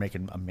restaurant, and they're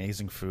making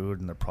amazing food,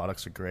 and their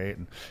products are great,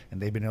 and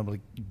they've been able to,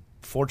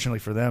 fortunately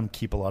for them,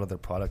 keep a lot of their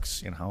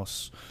products in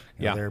house.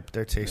 Their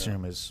tasting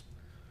room is,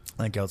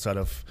 I think, outside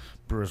of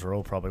Brewers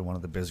Row, probably one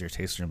of the busier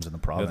tasting rooms in the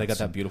province. They got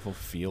that beautiful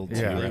field.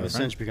 Yeah, they've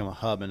essentially become a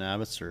hub in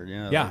Abbotsford.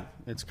 Yeah,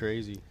 it's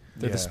crazy.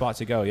 They're the spot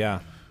to go.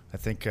 Yeah. I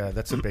think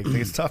that's a big thing.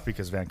 It's tough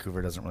because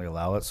Vancouver doesn't really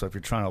allow it. So if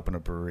you're trying to open a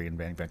brewery in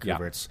Vancouver,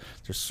 there's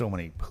so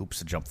many hoops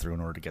to jump through in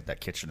order to get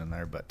that kitchen in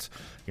there. But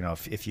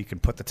if you can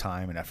put the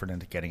time and effort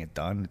into getting it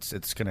done,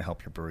 it's going to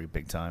help your brewery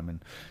big time.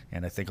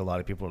 And I think a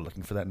lot of people are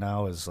looking for that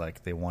now. Is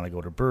like they want to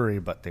go to brewery,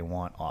 but they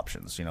want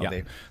options.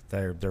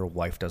 Their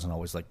wife doesn't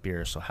always like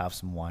beer, so have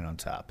some wine on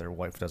tap. Their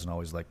wife doesn't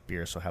always like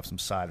beer, so have some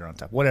cider on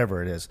tap.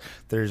 Whatever it is,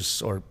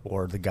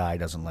 or the guy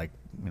doesn't like.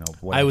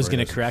 I was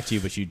going to correct you,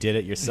 but you did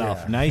it yourself.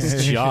 Yeah.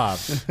 Nice job.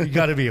 You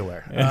got to be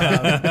aware.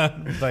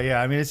 But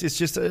yeah, I mean, it's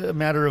just a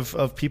matter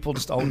of people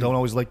just don't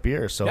always like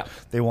beer, so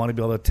they want to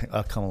be able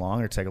to come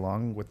along or tag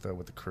along with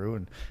the crew,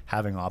 and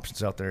having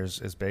options out there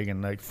is big.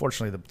 And like,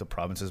 fortunately, the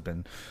province has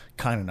been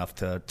kind enough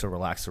to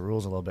relax the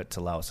rules a little bit to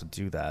allow us to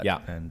do that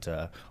and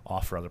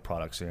offer other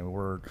products.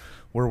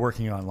 We're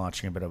working on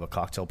launching a bit of a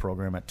cocktail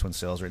program at Twin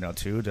Sails right now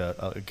too,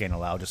 to again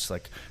allow just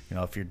like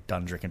if you're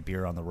done drinking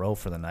beer on the row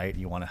for the night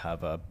and you want to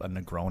have a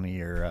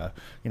Negroni or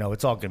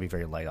it's all going to be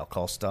very light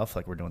alcohol stuff.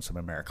 Like we're doing some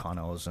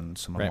Americanos and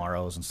some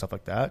Amaros and stuff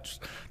like that.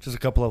 Just a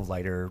couple of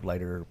lighter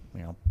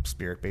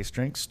spirit based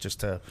drinks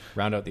just to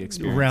round out the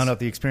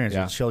experience.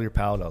 And chill your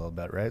palate a little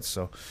bit, right?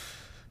 So.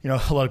 A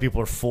lot of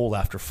people are full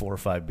after 4 or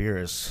 5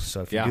 beers.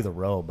 So if you do the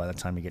row, by the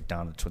time you get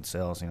down to Twin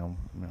Sails,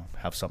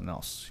 have something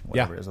else,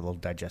 whatever it is, a little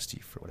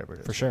digestive or whatever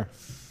it is. For sure.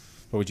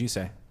 What would you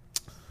say?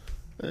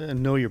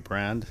 Know your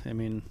brand. I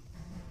mean,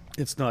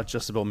 it's not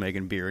just about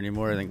making beer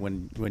anymore. I think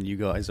when you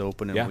guys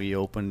opened and we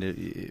opened,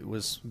 it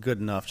was good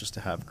enough just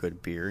to have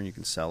good beer and you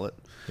can sell it.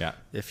 Yeah.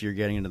 If you're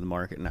getting into the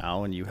market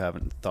now and you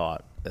haven't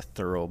thought a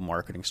thorough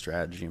marketing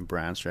strategy and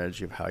brand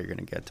strategy of how you're going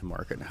to get to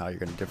market and how you're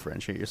going to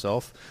differentiate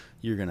yourself,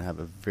 you're going to have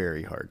a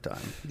very hard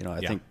time. I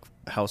think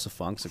House of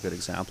Funk's a good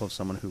example of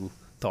someone who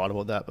thought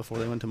about that before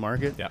they went to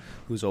market,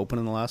 who's open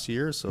in the last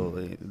year.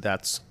 So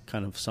that's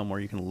kind of somewhere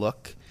you can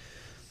look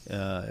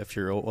if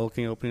you're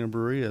looking at opening a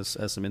brewery as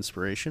some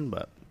inspiration.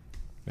 But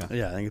I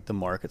think the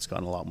market's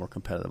gotten a lot more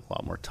competitive, a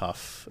lot more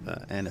tough.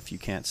 And if you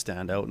can't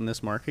stand out in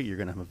this market, you're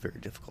going to have a very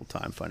difficult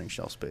time finding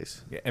shelf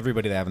space. Yeah,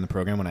 everybody that I have in the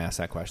program, when I asked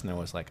that question, they're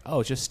always like,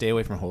 "Oh, just stay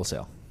away from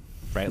wholesale."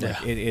 Right? Like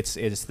it's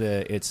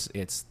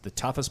the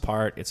toughest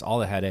part. It's all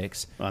the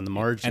headaches on the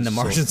margins. And the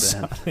margins,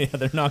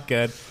 they're not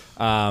good.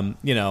 And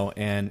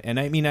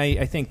I mean,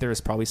 I think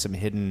there's probably some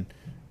hidden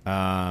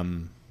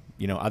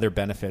other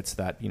benefits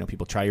that,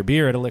 people try your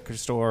beer at a liquor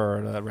store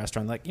or at a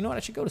restaurant, like, I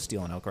should go to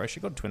Steel and Oak, or I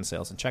should go to Twin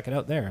Sails and check it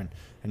out there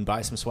and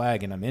buy some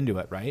swag, and I'm into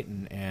it, right?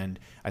 And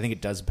I think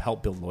it does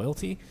help build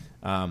loyalty.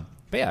 But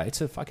yeah,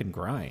 it's a fucking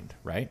grind,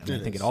 right? I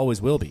think it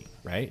always will be,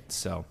 right?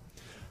 So,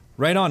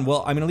 right on. Well,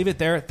 I'm going to leave it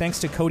there. Thanks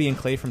to Cody and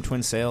Clay from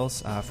Twin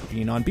Sails for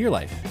being on Beer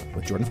Life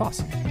with Jordan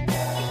Foss.